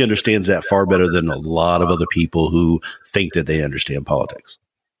 And she understands that far better than a lot of other people who think that they understand politics.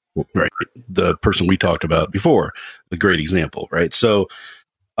 Right. The person we talked about before, a great example. Right. So,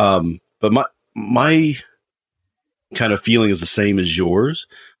 but my kind of feeling is the same as yours,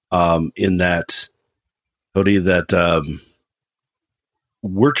 in that, Hody, that,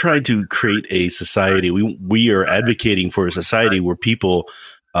 we're trying to create a society. We are advocating for a society where people,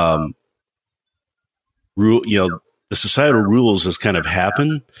 rule, the societal rules has kind of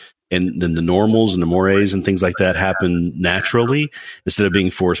happened. And then the normals and the mores and things like that happen naturally instead of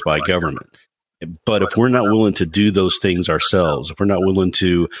being forced by government. But if we're not willing to do those things ourselves, if we're not willing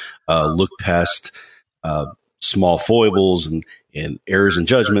to look past small foibles and errors in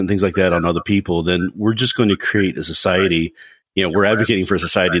judgment and things like that on other people, then we're just going to create a society. We're advocating for a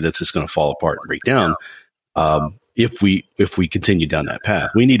society that's just going to fall apart and break down if we continue down that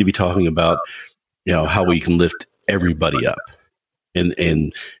path. We need to be talking about how we can lift everybody up.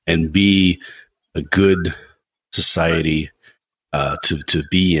 And be a good society to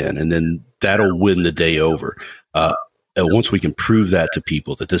be in, and then that'll win the day over. Once we can prove that to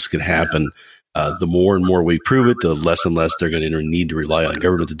people that this can happen, the more and more we prove it, the less and less they're going to need to rely on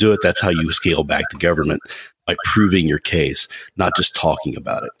government to do it. That's how you scale back the government, by proving your case, not just talking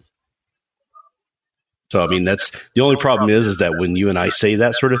about it. So, I mean, that's the only problem is that when you and I say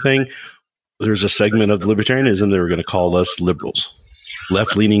that sort of thing, there's a segment of libertarianism that are going to call us liberals,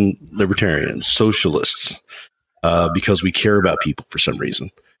 left-leaning libertarians, socialists, because we care about people for some reason.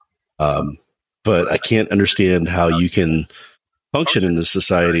 But I can't understand how you can function in this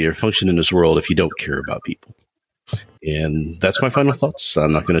society or function in this world if you don't care about people. And that's my final thoughts.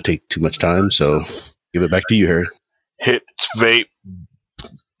 I'm not going to take too much time, so give it back to you, Harry. Hits vape.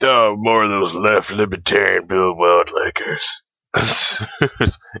 Oh, more of those left libertarian Bill Weld likers.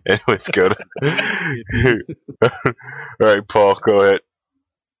 Anyways, good. All right, Paul, go ahead.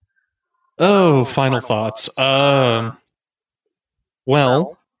 Oh, final thoughts.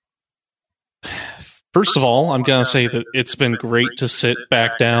 Well, first of all, I'm going to say that it's been great to sit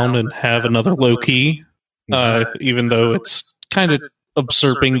back down and have another low-key, even though it's kind of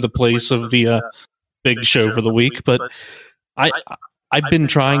usurping the place of the big show for the week. But I've been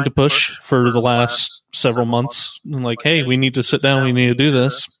trying to push for the last several months. Like, hey, we need to sit down. We need to do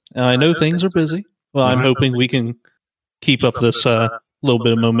this. And I know things are busy. Well, I'm hoping we can keep up this little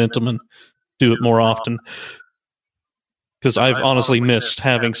bit of momentum and do it more often. Because I've honestly missed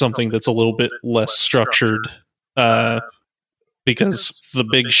having something that's a little bit less structured. Because the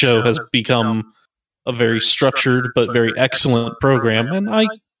big show has become a very structured but very excellent program. And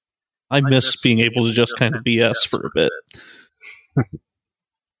I miss being able to just kind of BS for a bit.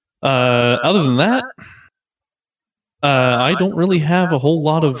 Other than that, I don't really have a whole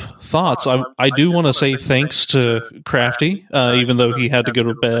lot of thoughts. I do want to say thanks to Crafty, even though he had to go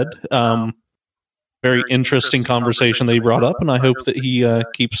to bed. Very interesting conversation they brought up, and I hope that he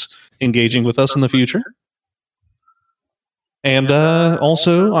keeps engaging with us in the future. And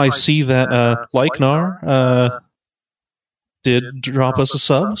also, I see that Lychnar did drop us a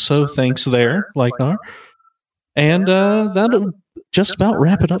sub, so thanks there, Lychnar. And that'll just about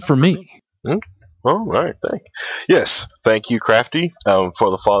wrap it up for me. All right, thank you, Crafty, for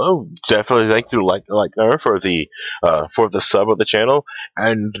the follow. Definitely thank you, Lychnar, for the sub of the channel.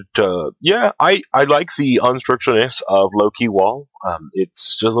 And I like the unstructuredness of Low-Key Wall.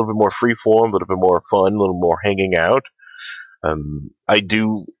 It's just a little bit more freeform, a little bit more fun, a little more hanging out. I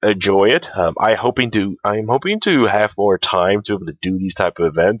do enjoy it. I'm hoping to have more time to be able to do these type of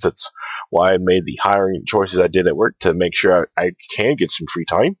events. That's why I made the hiring choices I did at work, to make sure I can get some free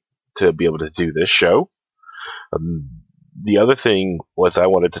time to be able to do this show. The other thing what I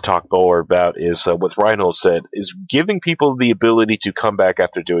wanted to talk more about is what Reinhold said, is giving people the ability to come back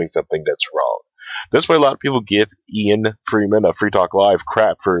after doing something that's wrong. That's why a lot of people give Ian Freeman of Free Talk Live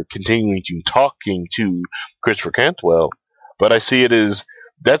crap for continuing to talking to Christopher Cantwell. But I see it as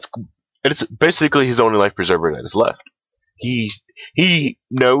it's basically his only life preserver that is left. He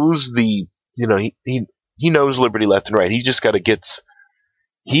knows he knows liberty left and right. He just got to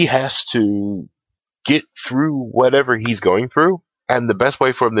he has to get through whatever he's going through, and the best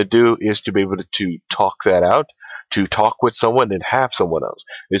way for him to do is to be able to talk that out, to talk with someone and have someone else.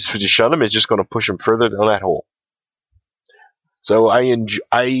 Is to shun him is just going to push him further down that hole. So I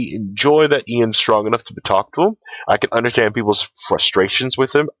enjoy that Ian's strong enough to talk to him. I can understand people's frustrations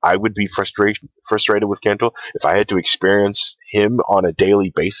with him. I would be frustrated with Cantwell if I had to experience him on a daily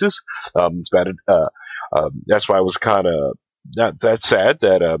basis. It's bad. That's why I was kind of that sad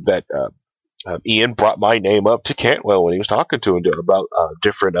that Ian brought my name up to Cantwell when he was talking to him about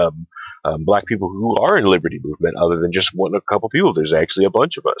different black people who are in the liberty movement, other than just a couple people. There's actually a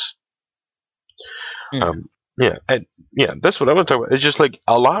bunch of us. That's what I want to talk about. It's just like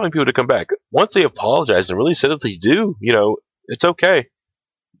allowing people to come back. Once they apologize and really said that they do, it's okay.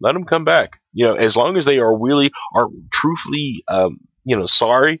 Let them come back. As long as they are truthfully,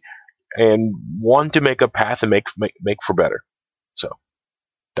 sorry and want to make a path and make for better. So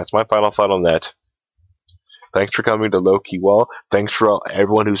that's my final thought on that. Thanks for coming to Low-Key Wall. Thanks for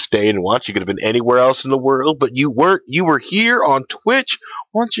everyone who stayed and watched. You could have been anywhere else in the world, but you weren't. You were here on Twitch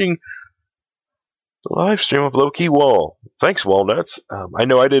watching the live stream of Low-Key Wall. Thanks, Walnuts. I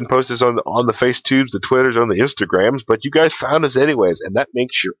know I didn't post this on the FaceTubes, the Twitters, on the Instagrams, but you guys found us anyways, and that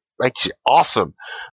makes you awesome.